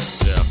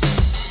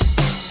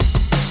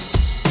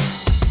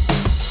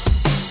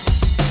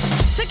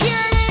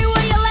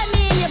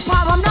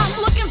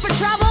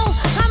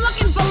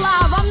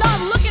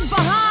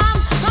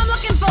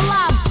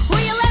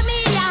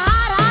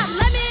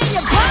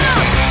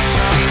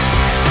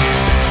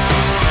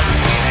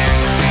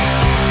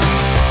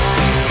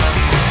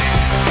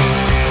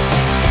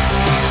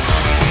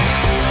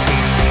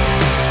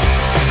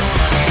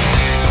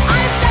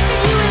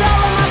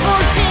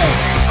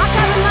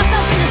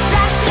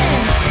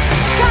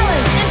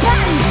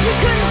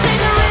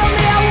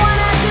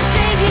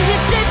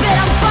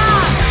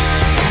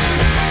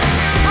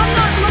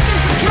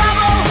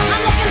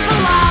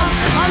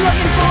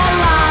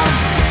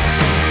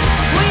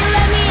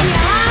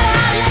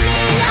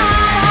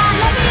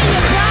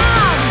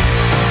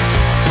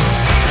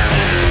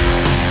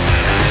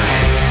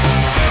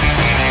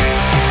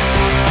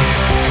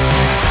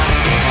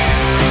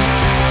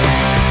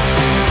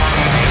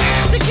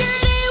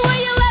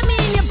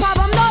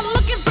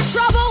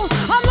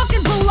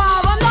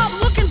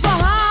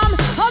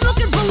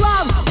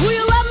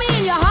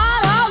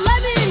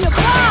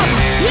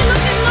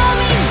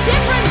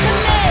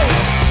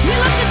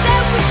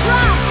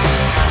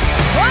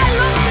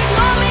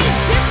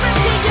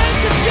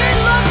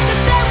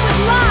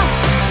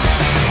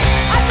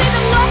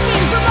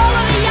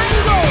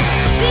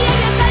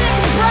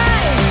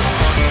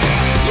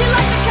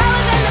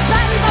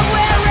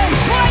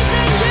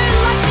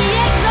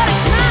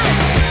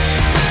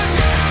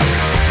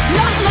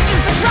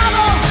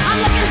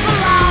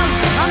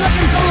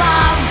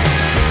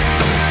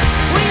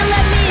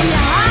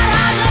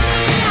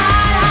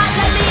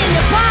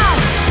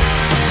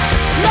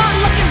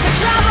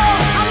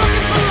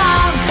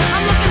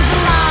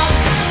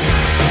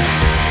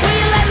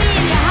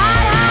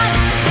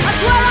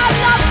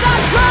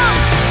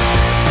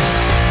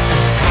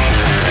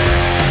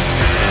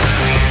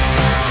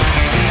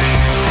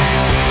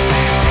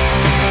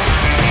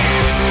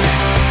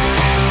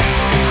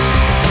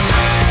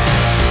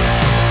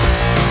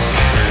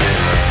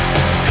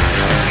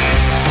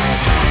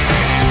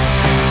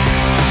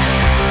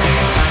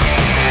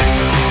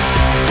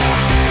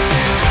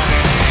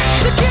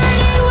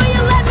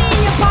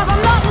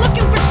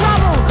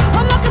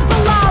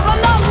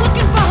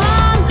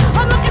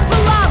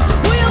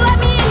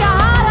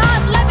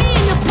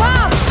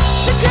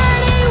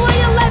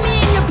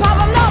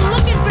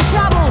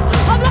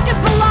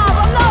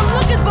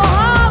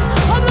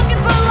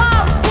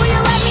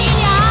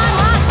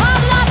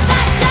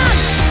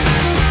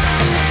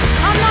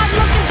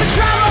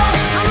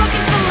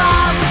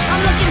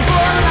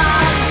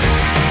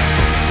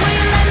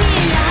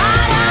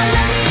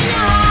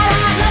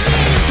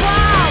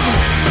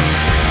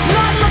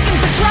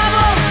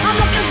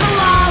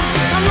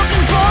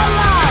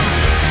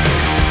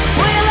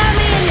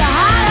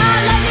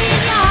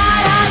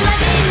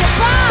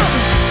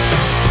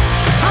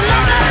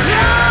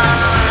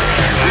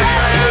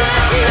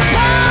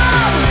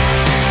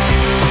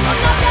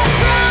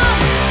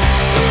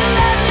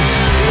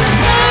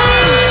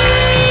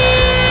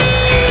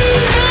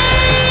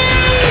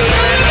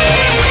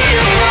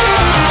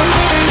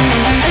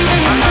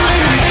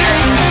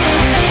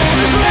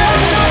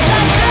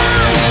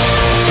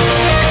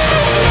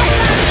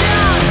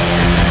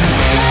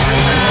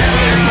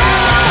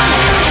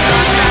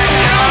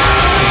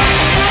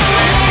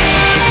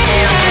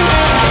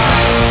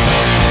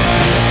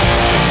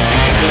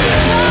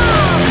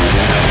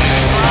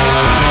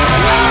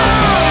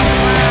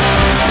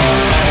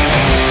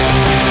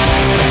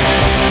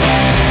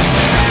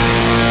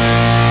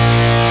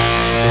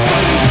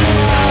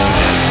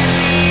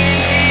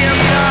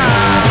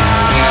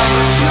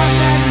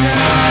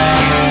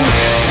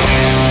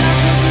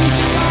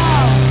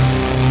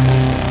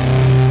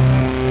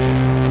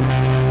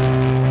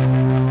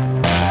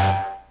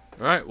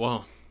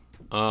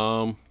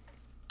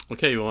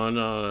 Okay, you want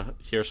to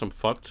hear some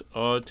fucked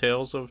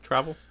tales of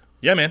travel?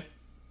 Yeah, man.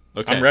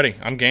 Okay. I'm ready.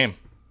 I'm game.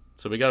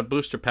 So we got a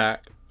booster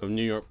pack of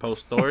New York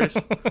Post stories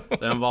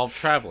that involve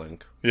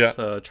traveling. Yeah.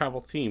 A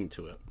travel theme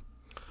to it.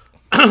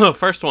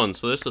 First one.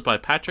 So this is by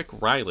Patrick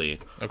Riley.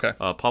 Okay.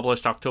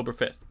 Published October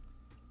 5th.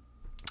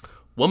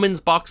 Woman's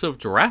box of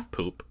giraffe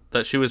poop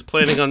that she was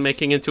planning on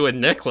making into a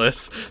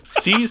necklace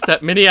seized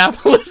at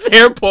Minneapolis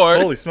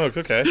airport. Holy smokes,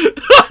 okay.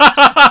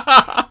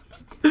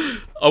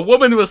 A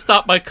woman was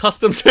stopped by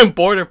Customs and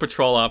Border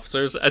Patrol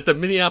officers at the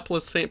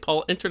Minneapolis-St.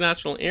 Paul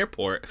International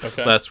Airport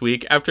last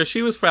week after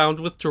she was found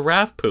with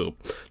giraffe poop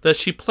that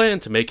she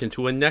planned to make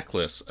into a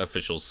necklace,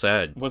 officials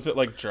said. Was it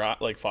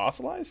like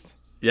fossilized?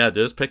 Yeah,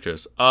 there's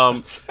pictures.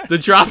 The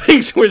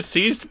droppings were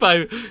seized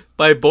by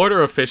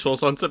border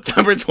officials on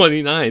September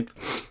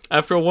 29th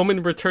after a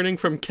woman returning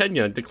from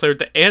Kenya declared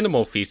the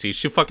animal feces.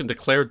 She fucking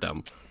declared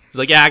them. She's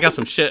like, yeah, I got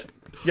some shit.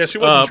 Yeah, she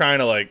wasn't trying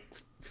to like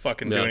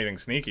fucking do anything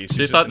sneaky.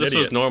 She thought this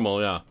was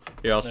normal, yeah.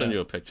 Here, I'll send you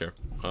a picture.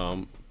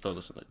 Throw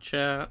this in the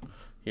chat.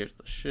 Here's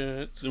the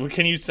shit.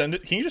 Can you send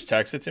it? Can you just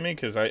text it to me?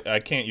 Because I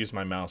can't use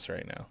my mouse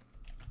right now.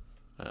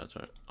 That's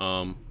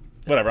right.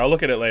 Whatever, I'll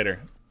look at it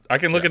later. I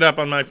can look it up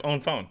on my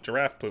own phone.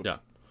 Giraffe poop. Yeah.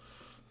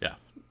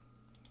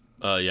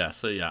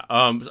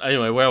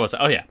 Anyway, where was I?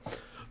 Oh, yeah.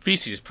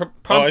 Feces.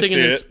 Prompting I see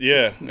it.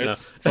 Yeah,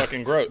 it's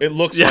fucking gross. It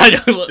looks yeah, like,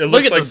 it it look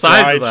looks at like the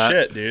size dried of that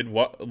shit, dude.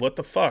 What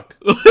the fuck?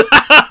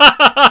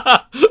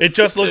 It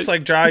just looks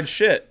like dried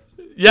shit.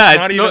 Yeah, it's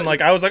not even like,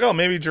 I was like, oh,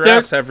 maybe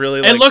giraffes have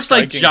really like, it looks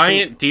like striking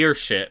giant poop. deer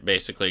shit,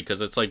 basically,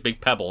 because it's like big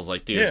pebbles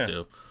like deers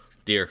do.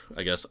 Deer,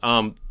 I guess.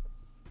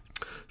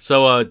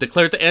 So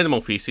declared the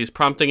animal feces,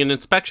 prompting an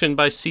inspection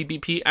by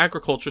CBP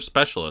agriculture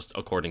specialist,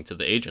 according to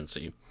the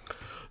agency.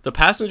 The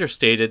passenger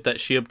stated that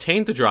she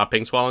obtained the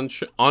droppings while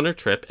on her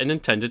trip and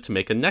intended to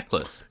make a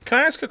necklace. Can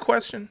I ask a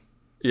question?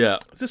 Yeah.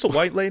 Is this a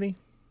white lady?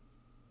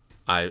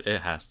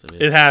 It has to be.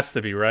 It has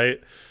to be,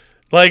 right?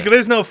 Like,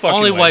 there's no fucking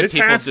Only way. white this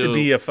people has do. to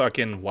be a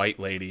fucking white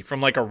lady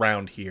from like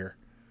around here.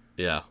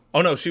 Yeah.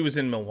 Oh no, she was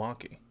in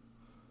Milwaukee.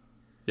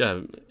 Yeah.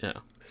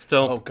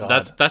 Still, Oh, God.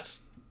 that's.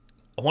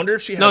 I wonder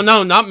if she has...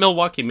 No, not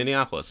Milwaukee,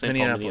 Minneapolis. St.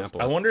 Paul, Minneapolis.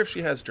 I wonder if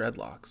she has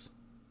dreadlocks.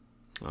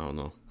 I don't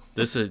know.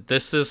 This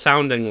is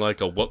sounding like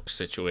a woke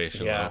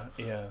situation. Yeah.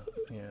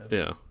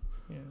 Yeah.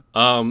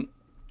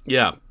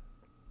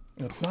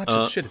 It's not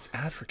just shit. It's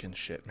African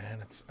shit,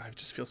 man. I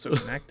just feel so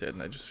connected,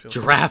 and I just feel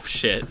giraffe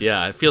shit.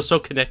 Yeah, I feel so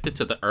connected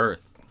to the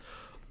earth.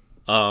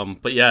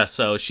 But yeah,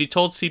 so she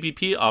told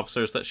CBP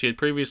officers that she had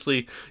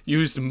previously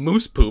used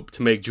moose poop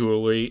to make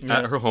jewelry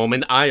at her home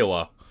in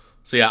Iowa.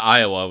 So yeah,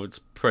 Iowa, it's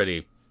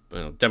pretty,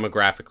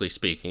 demographically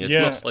speaking, it's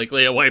most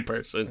likely a white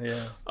person.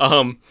 Yeah.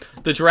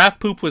 The giraffe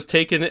poop was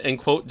taken and,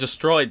 quote,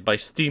 destroyed by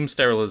steam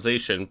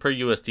sterilization per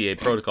USDA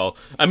protocol.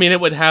 I mean, it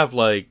would have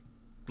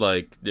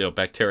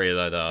bacteria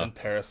that And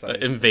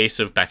parasites.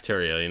 invasive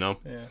bacteria,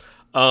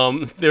 Yeah.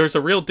 There's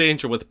a real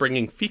danger with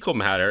bringing fecal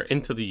matter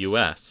into the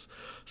U.S.,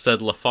 said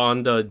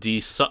LaFonda D.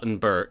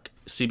 Sutton-Burke,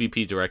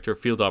 CBP Director of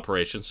Field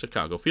Operations,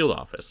 Chicago Field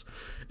Office.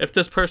 If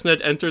this person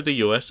had entered the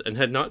U.S. and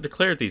had not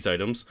declared these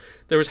items,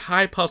 there is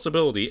high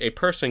possibility a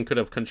person could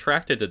have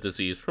contracted the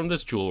disease from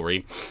this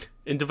jewelry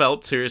and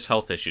developed serious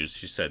health issues,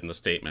 she said in the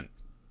statement.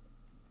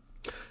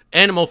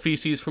 Animal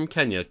feces from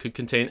Kenya could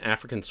contain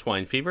African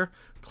swine fever,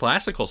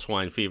 classical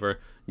swine fever,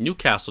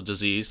 Newcastle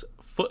disease,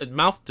 foot and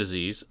mouth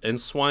disease,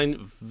 and swine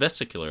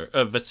vesicular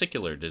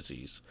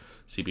disease,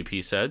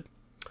 CBP said.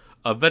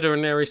 A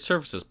veterinary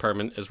services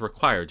permit is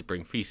required to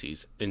bring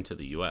feces into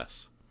the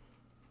U.S.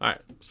 All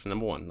right, so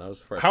number one. That was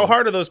the first How one.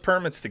 hard are those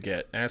permits to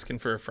get? Asking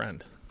for a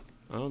friend.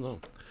 I don't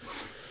know.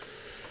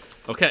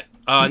 Okay,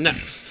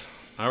 next.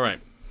 All right.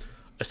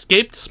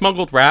 Escaped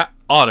smuggled rat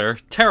otter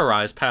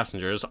terrorized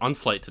passengers on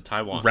flight to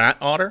Taiwan. Rat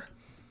otter?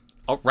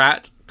 A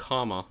rat,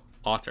 comma,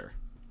 otter.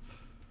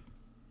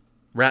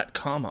 Rat,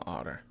 comma,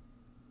 otter.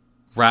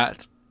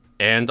 Rat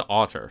and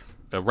otter.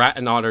 A rat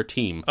and otter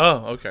team.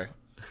 Oh, okay.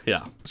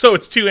 Yeah. So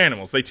it's two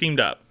animals. They teamed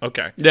up.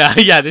 Okay.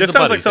 Yeah. This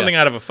sounds like something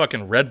out of a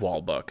fucking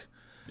Redwall book.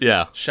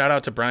 Yeah. Shout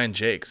out to Brian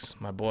Jakes,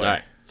 my boy. All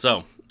right.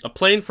 So, a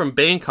plane from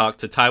Bangkok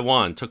to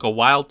Taiwan took a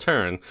wild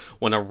turn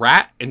when a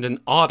rat and an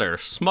otter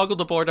smuggled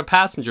aboard a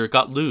passenger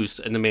got loose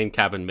in the main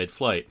cabin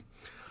mid-flight.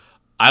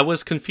 I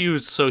was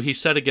confused, so he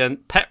said again,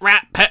 pet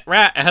rat,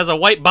 it has a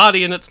white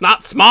body and it's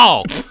not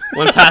small,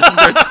 when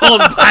passenger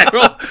told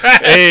Viral Press.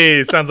 Hey,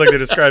 it sounds like they're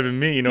describing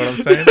me, you know what I'm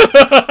saying?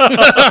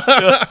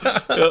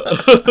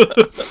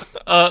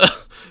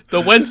 The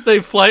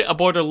Wednesday flight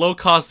aboard a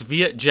low-cost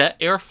Vietjet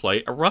air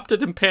flight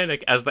erupted in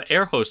panic as the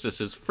air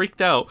hostesses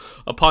freaked out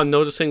upon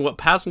noticing what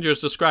passengers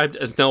described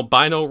as an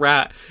albino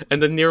rat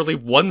and a nearly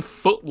 1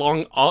 foot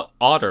long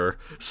otter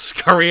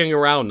scurrying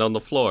around on the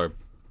floor.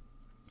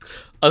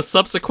 A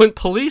subsequent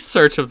police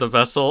search of the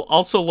vessel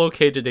also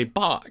located a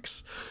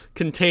box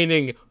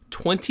containing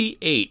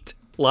 28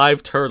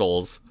 live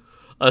turtles,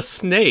 a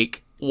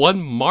snake,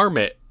 1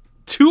 marmot,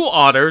 2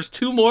 otters,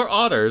 2 more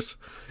otters,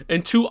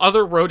 and 2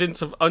 other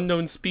rodents of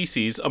unknown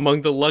species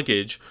among the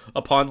luggage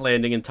upon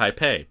landing in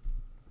Taipei.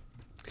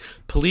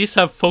 Police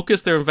have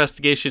focused their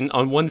investigation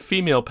on one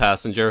female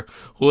passenger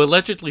who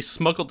allegedly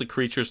smuggled the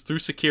creatures through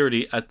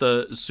security at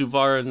the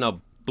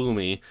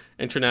Suvarnabhumi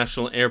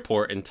International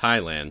Airport in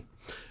Thailand.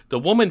 The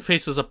woman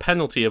faces a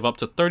penalty of up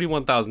to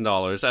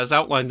 $31,000 as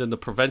outlined in the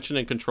Prevention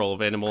and Control of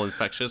Animal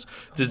Infectious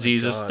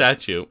Diseases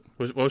statute.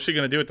 What was she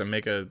going to do with them?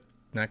 Make a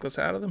necklace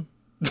out of them?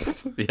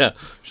 Yeah.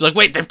 She's like,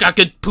 wait, they've got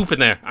good poop in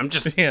there.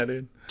 Yeah,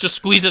 dude. Just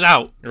squeeze it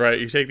out. Right.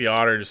 You take the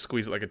otter and just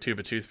squeeze it like a tube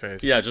of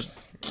toothpaste. Yeah,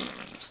 just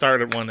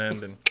start at one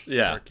end and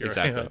work your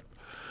way up.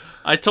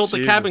 I told the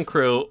Jesus. cabin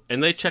crew,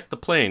 and they checked the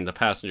plane, the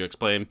passenger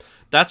explained.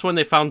 That's when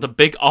they found the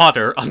big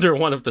otter under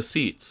one of the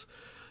seats.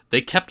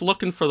 They kept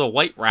looking for the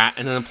white rat,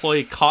 and an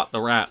employee caught the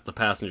rat, the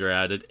passenger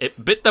added.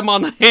 It bit them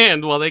on the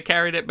hand while they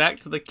carried it back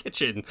to the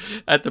kitchen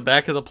at the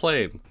back of the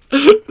plane.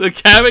 The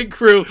cabin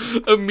crew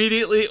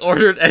immediately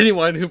ordered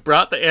anyone who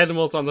brought the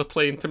animals on the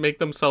plane to make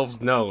themselves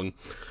known.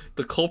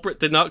 The culprit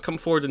did not come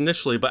forward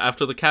initially, but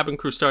after the cabin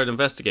crew started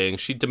investigating,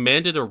 she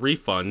demanded a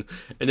refund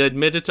and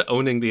admitted to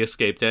owning the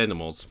escaped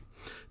animals.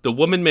 The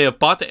woman may have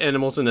bought the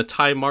animals in a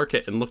Thai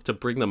market and looked to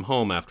bring them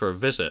home after a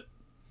visit.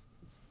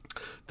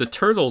 The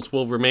turtles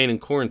will remain in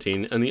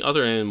quarantine, and the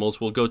other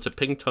animals will go to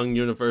Pingtung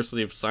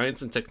University of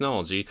Science and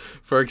Technology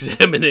for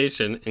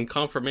examination and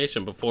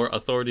confirmation before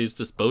authorities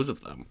dispose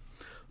of them.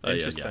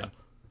 Interesting.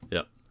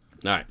 Yep.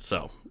 All right,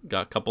 so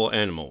got a couple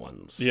animal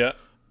ones. Yeah.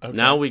 Okay.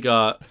 Now we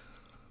got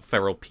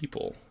feral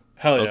people.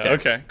 Hell yeah.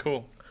 Okay,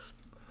 cool.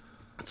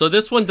 So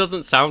this one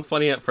doesn't sound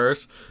funny at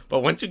first, but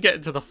once you get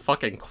into the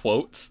fucking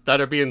quotes that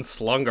are being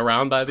slung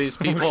around by these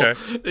people,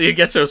 you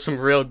get to some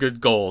real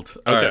good gold.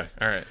 All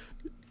right.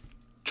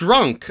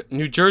 Drunk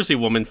New Jersey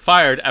woman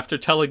fired after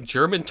telling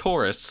German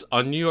tourists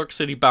on New York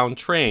City bound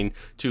train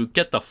to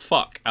get the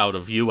fuck out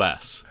of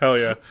U.S. Hell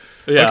yeah.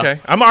 Yeah.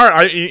 Okay. I'm all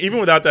right. Even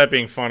without that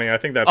being funny, I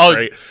think that's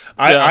great.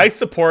 I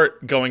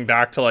support going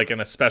back to like an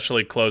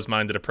especially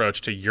closed-minded approach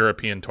to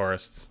European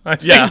tourists. I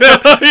think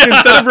that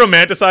instead of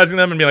romanticizing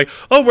them and being like,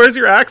 oh, where's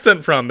your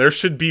accent from? There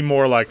should be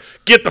more like,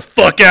 get the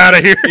fuck out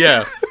of here.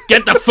 Yeah.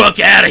 Get the fuck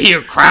out of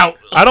here, Kraut.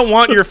 I don't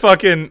want your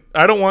fucking,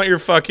 oh,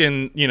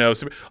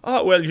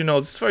 well,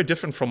 it's very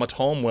different from at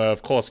home where,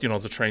 of course,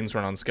 the trains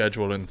run on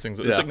schedule and things.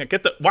 It's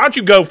like, why don't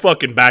you go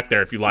fucking back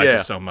there if you like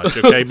it so much,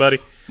 okay, buddy?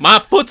 My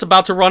foot's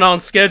about to run on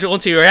schedule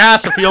into your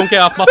ass if you don't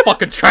get off my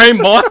fucking train,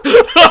 boy.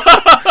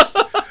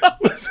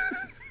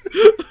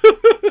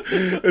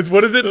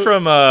 What is it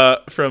from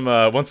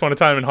Once Upon a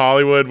Time in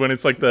Hollywood when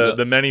it's like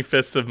the many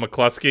fists of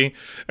McCluskey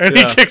and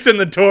he kicks in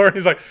the door and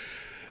he's like,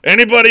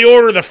 anybody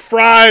order the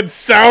fried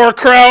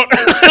sauerkraut?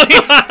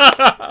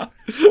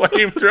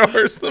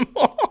 Flamethrowers them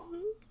all.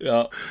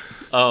 Yeah.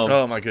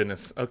 Oh my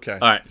goodness. Okay. All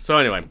right. So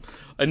anyway,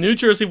 a New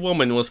Jersey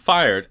woman was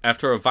fired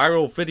after a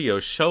viral video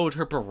showed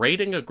her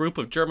berating a group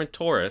of German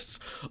tourists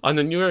on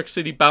a New York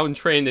City bound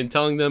train and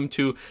telling them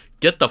to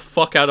get the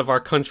fuck out of our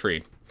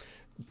country.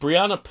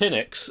 Brianna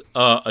Pinnix,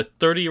 a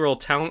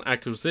 30-year-old talent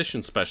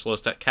acquisition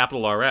specialist at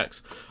Capital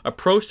RX,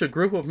 approached a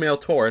group of male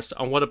tourists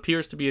on what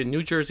appears to be a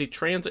New Jersey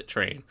transit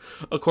train,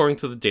 according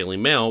to the Daily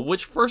Mail,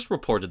 which first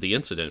reported the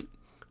incident.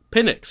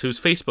 Pinnix, whose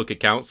Facebook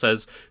account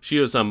says she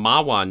is a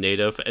Mahwah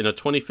native and a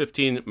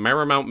 2015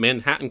 Marymount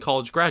Manhattan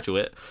College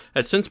graduate,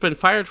 has since been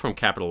fired from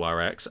Capital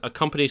RX, a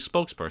company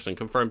spokesperson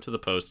confirmed to the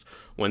Post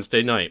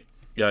Wednesday night.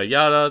 Yada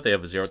yada, they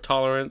have a zero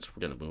tolerance,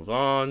 we're going to move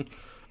on.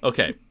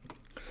 Okay.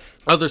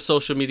 Other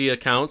social media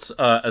accounts,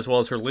 as well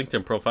as her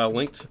LinkedIn profile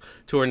linked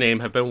to her name,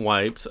 have been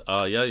wiped.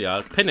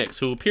 Pinnix,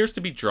 who appears to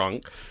be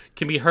drunk,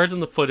 can be heard in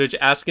the footage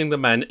asking the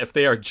men if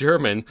they are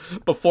German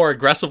before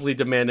aggressively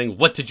demanding,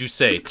 "What did you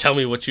say? Tell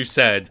me what you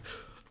said."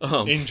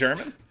 In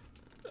German?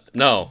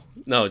 No,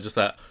 just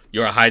that.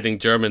 You're hiding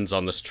Germans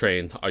on this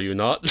train, are you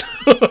not?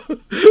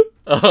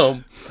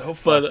 So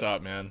fucked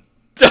up, man.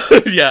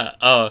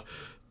 Yeah.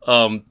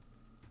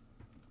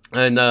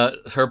 And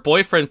her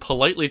boyfriend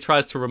politely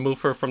tries to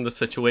remove her from the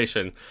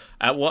situation.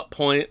 At one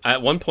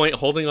point,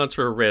 holding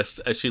onto her wrist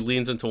as she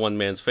leans into one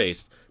man's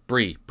face.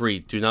 Bree,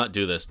 do not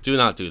do this. Do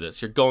not do this.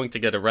 You're going to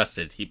get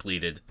arrested, he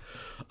pleaded.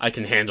 I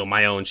can handle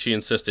my own, she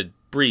insisted.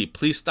 Bree,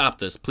 please stop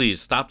this.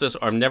 Please stop this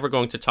or I'm never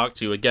going to talk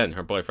to you again,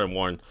 her boyfriend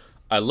warned.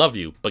 I love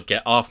you, but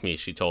get off me,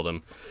 she told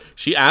him.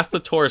 She asked the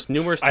tourist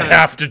numerous times. I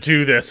have to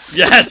do this.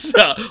 Yes,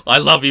 I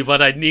love you,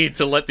 but I need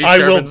to let these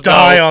Germans Germans know. I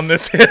will die on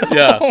this hill.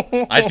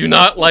 Yeah, I do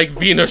not like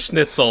Wiener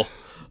Schnitzel.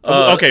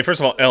 Okay,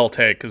 first of all, L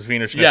take, because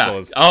Wiener Schnitzel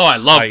is... Oh, I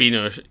love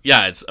Wiener.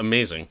 Yeah, it's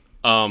amazing.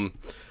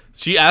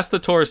 She asked the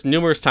tourists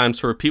numerous times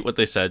to repeat what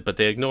they said, but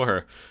they ignore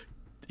her.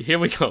 Here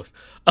we go.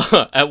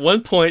 At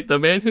one point, the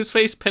man whose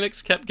face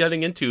Pinnix kept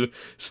getting into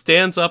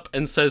stands up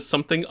and says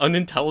something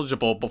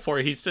unintelligible before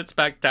he sits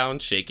back down,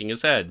 shaking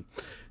his head.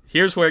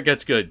 Here's where it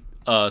gets good.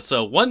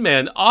 So one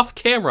man, off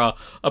camera,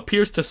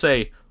 appears to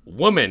say,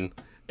 "Woman,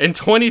 in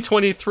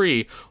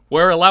 2023,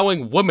 we're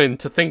allowing women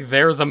to think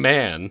they're the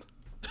man."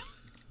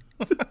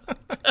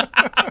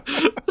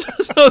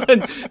 So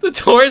then the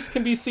tourists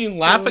can be seen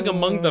laughing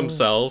among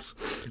themselves,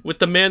 with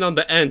the man on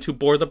the end who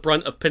bore the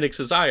brunt of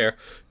Pinnix's ire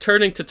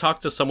turning to talk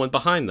to someone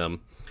behind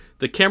them.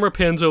 The camera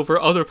pans over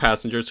other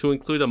passengers who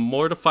include a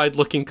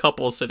mortified-looking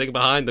couple sitting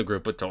behind the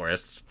group of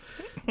tourists.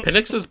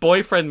 Penix's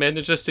boyfriend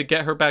manages to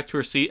get her back to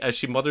her seat as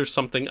she mutters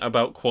something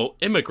about, quote,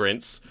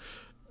 immigrants.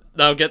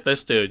 Now get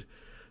this, dude.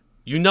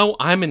 You know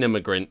I'm an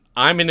immigrant.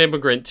 I'm an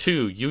immigrant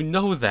too. You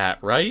know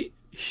that, right?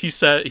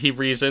 He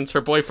reasons, her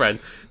boyfriend.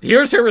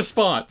 Here's her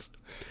response.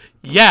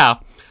 Yeah,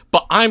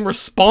 but I'm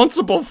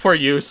responsible for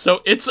you,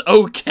 so it's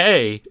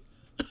okay.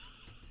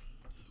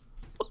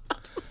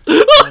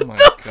 Oh my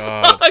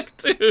god. Fuck,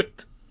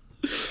 dude.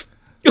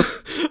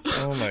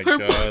 Oh my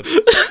god.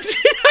 It's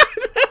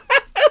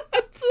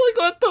like,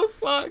 what the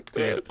fuck,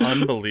 dude?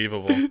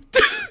 Unbelievable.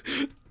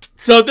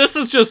 So this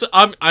is just,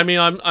 I'm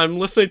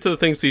listening to the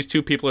things these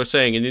two people are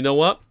saying, and you know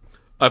what?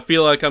 I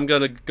feel like I'm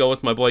gonna go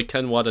with my boy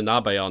Ken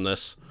Watanabe on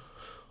this.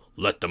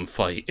 Let them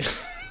fight.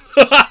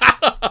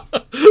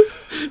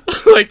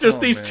 Like,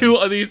 just two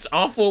of these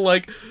awful,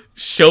 like,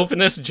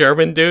 chauvinist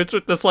German dudes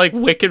with this, like,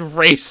 wicked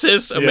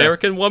racist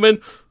American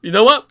woman. You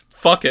know what?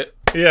 Fuck it.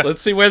 Yeah.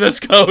 Let's see where this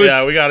goes.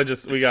 Yeah, we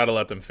gotta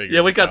let them figure.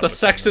 Yeah, we got the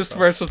sexist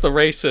versus the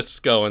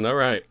racists going. All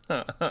right.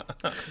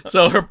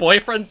 So her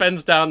boyfriend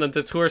bends down and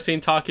the two are seen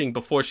talking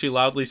before she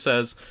loudly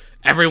says,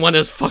 "Everyone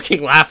is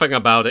fucking laughing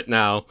about it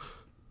now."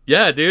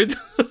 Yeah, dude.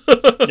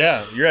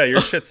 Yeah,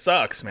 your shit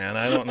sucks, man.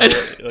 I don't know.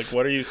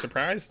 What are you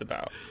surprised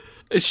about?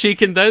 She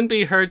can then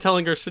be heard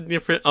telling her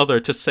significant other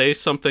to say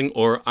something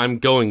or "I'm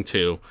going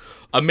to."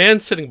 A man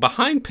sitting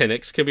behind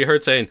Penix can be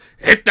heard saying,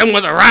 "Hit them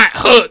with a right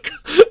hook,"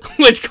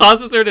 which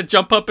causes her to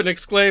jump up and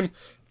exclaim,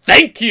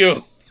 "Thank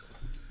you."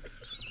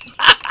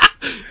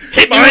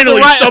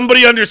 Finally,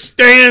 somebody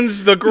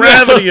understands the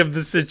gravity of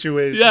the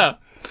situation. Yeah.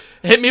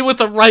 "Hit me with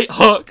the right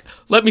hook.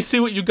 Let me see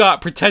what you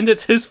got. Pretend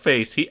it's his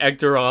face," he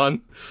egged her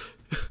on.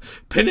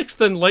 Penix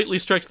then lightly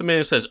strikes the man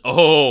and says,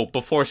 "Oh,"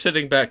 before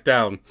sitting back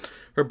down.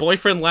 Her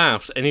boyfriend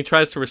laughs, and he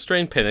tries to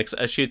restrain Penix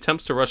as she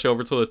attempts to rush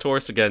over to the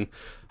tourist again.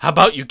 "How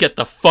about you get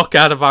the fuck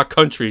out of our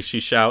country," she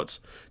shouts.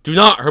 "Do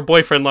not," her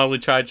boyfriend loudly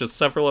charges.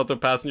 Several other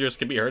passengers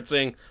can be heard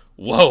saying,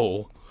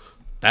 "Whoa,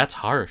 that's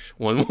harsh,"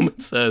 one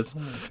woman says.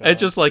 It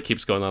just, like,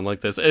 keeps going on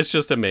like this. It's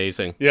just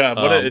amazing. Yeah,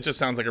 but it just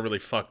sounds like a really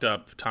fucked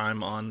up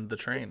time on the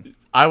train.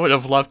 I would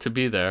have loved to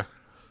be there.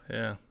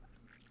 Yeah.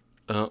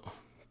 Oh.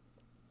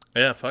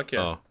 Yeah, fuck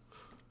yeah. Oh.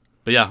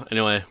 But yeah,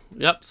 anyway,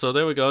 yep, so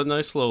there we go.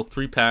 Nice little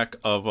 3-pack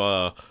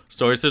of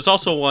stories. There's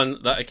also one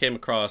that I came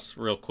across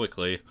real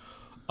quickly.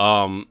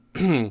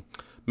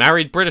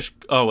 Married British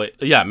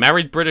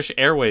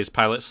Airways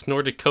pilot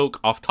snorted coke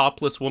off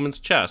topless woman's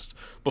chest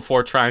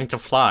before trying to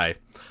fly.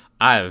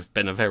 I've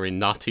been a very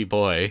naughty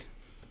boy.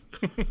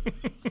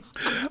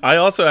 I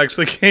also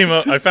actually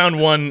I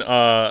found one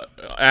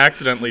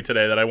accidentally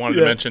today that I wanted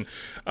to mention.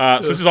 So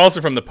this is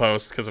also from the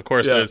Post, because of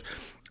course it is.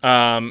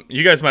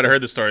 You guys might have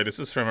heard the story. This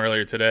is from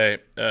earlier today.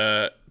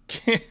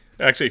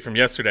 Actually, from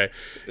yesterday.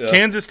 Yeah.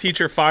 Kansas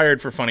teacher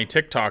fired for funny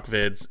TikTok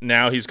vids.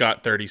 Now he's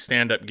got 30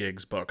 stand-up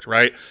gigs booked,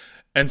 right?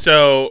 And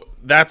so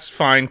that's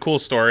fine. Cool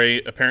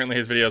story. Apparently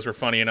his videos were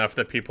funny enough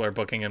that people are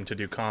booking him to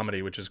do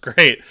comedy, which is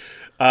great.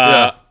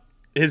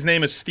 His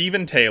name is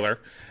Stephen Taylor,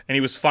 and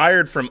he was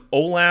fired from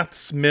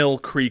Olathes Mill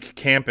Creek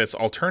Campus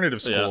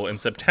Alternative School in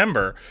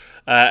September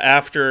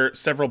after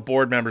several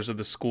board members of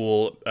the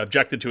school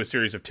objected to a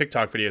series of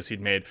TikTok videos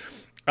he'd made.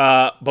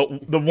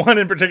 But the one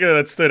in particular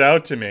that stood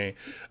out to me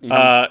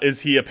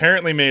is he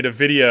apparently made a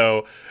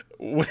video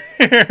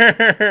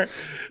where,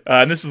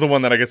 and this is the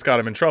one that I guess got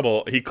him in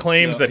trouble. He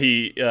claims that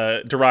he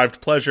derived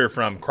pleasure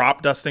from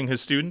crop dusting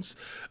his students,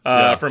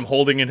 from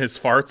holding in his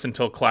farts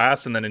until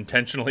class and then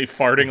intentionally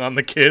farting on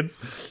the kids.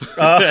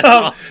 That's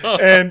awesome.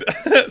 And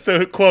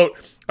so, quote,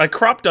 "I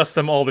crop dust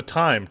them all the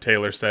time,"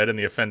 Taylor said in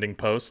the offending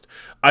post.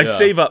 "I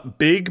save up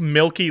big,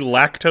 milky,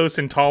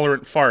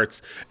 lactose-intolerant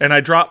farts, and I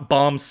drop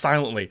bombs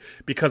silently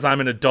because I'm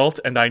an adult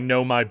and I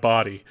know my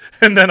body.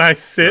 And then I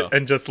sit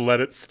and just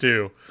let it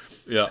stew."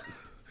 Yeah.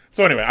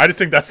 So anyway, I just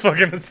think that's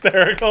fucking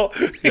hysterical.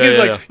 He's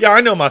like,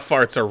 I know my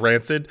farts are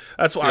rancid.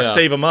 That's why I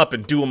save them up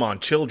and do them on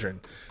children.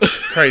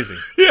 Crazy.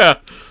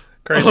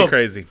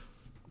 Crazy.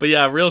 But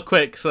yeah, real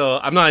quick, so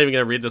I'm not even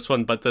going to read this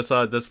one, but this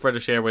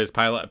British Airways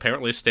pilot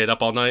apparently stayed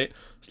up all night,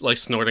 like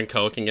snorting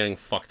coke and getting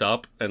fucked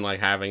up and like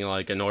having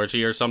like an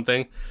orgy or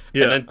something.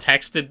 Yeah. And then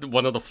texted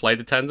one of the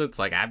flight attendants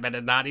like, "I've been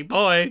a naughty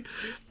boy."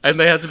 And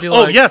they had to be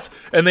like... Oh, yes.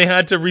 And they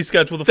had to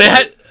reschedule the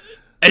flight.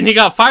 And he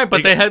got fired,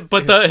 but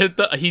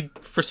he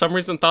for some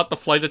reason thought the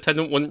flight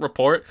attendant wouldn't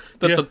report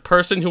that the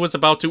person who was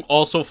about to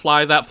also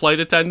fly that flight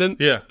attendant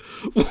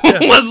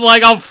was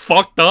like all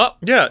fucked up.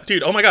 Yeah,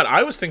 dude. Oh my God.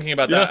 I was thinking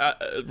about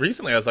that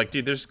recently. I was like,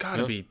 dude, there's got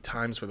to be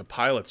times where the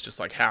pilot's just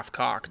like half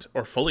cocked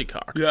or fully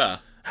cocked. Yeah.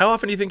 How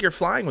often do you think you're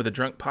flying with a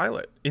drunk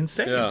pilot?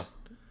 Insane. Yeah.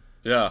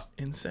 Yeah.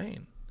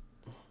 Insane.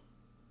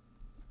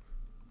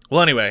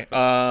 Well, anyway,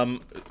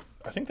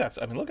 I think that's.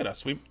 I mean, look at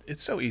us.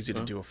 It's so easy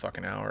to do a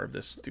fucking hour of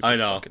this stupid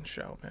fucking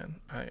show, man.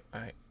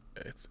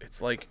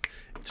 It's like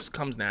it just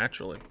comes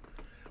naturally.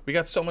 We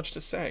got so much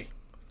to say.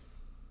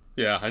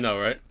 Yeah, I know,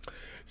 right?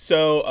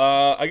 So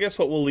I guess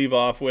what we'll leave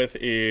off with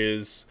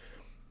is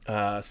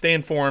stay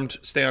informed,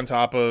 stay on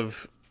top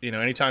of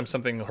anytime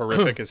something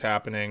horrific is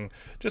happening,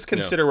 just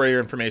consider where your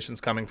information's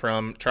coming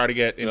from. Try to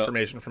get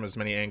information from as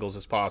many angles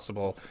as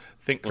possible.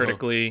 Think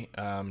critically.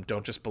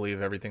 Don't just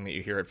believe everything that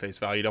you hear at face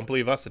value. Don't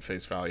believe us at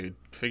face value.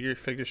 Figure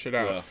shit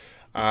out.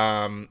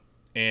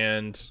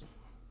 And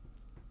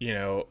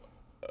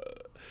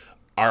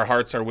our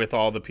hearts are with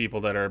all the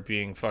people that are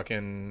being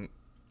fucking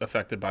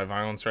affected by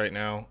violence right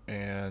now.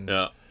 And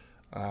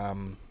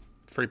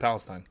free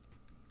Palestine.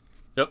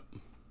 Yep.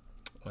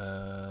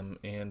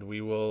 And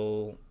we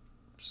will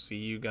see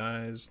you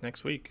guys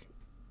next week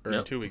or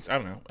in 2 weeks. I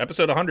don't know.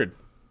 Episode 100.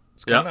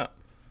 It's coming up.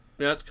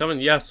 Yeah, it's coming.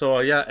 Yeah. So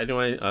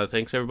anyway,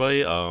 thanks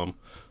everybody.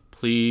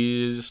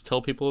 Please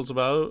tell people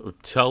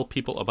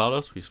about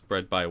us. We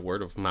spread by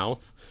word of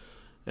mouth.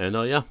 And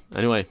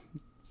anyway,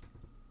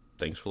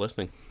 thanks for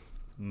listening.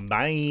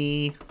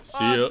 Bye. See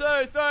ya.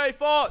 1, 2, 3,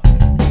 4.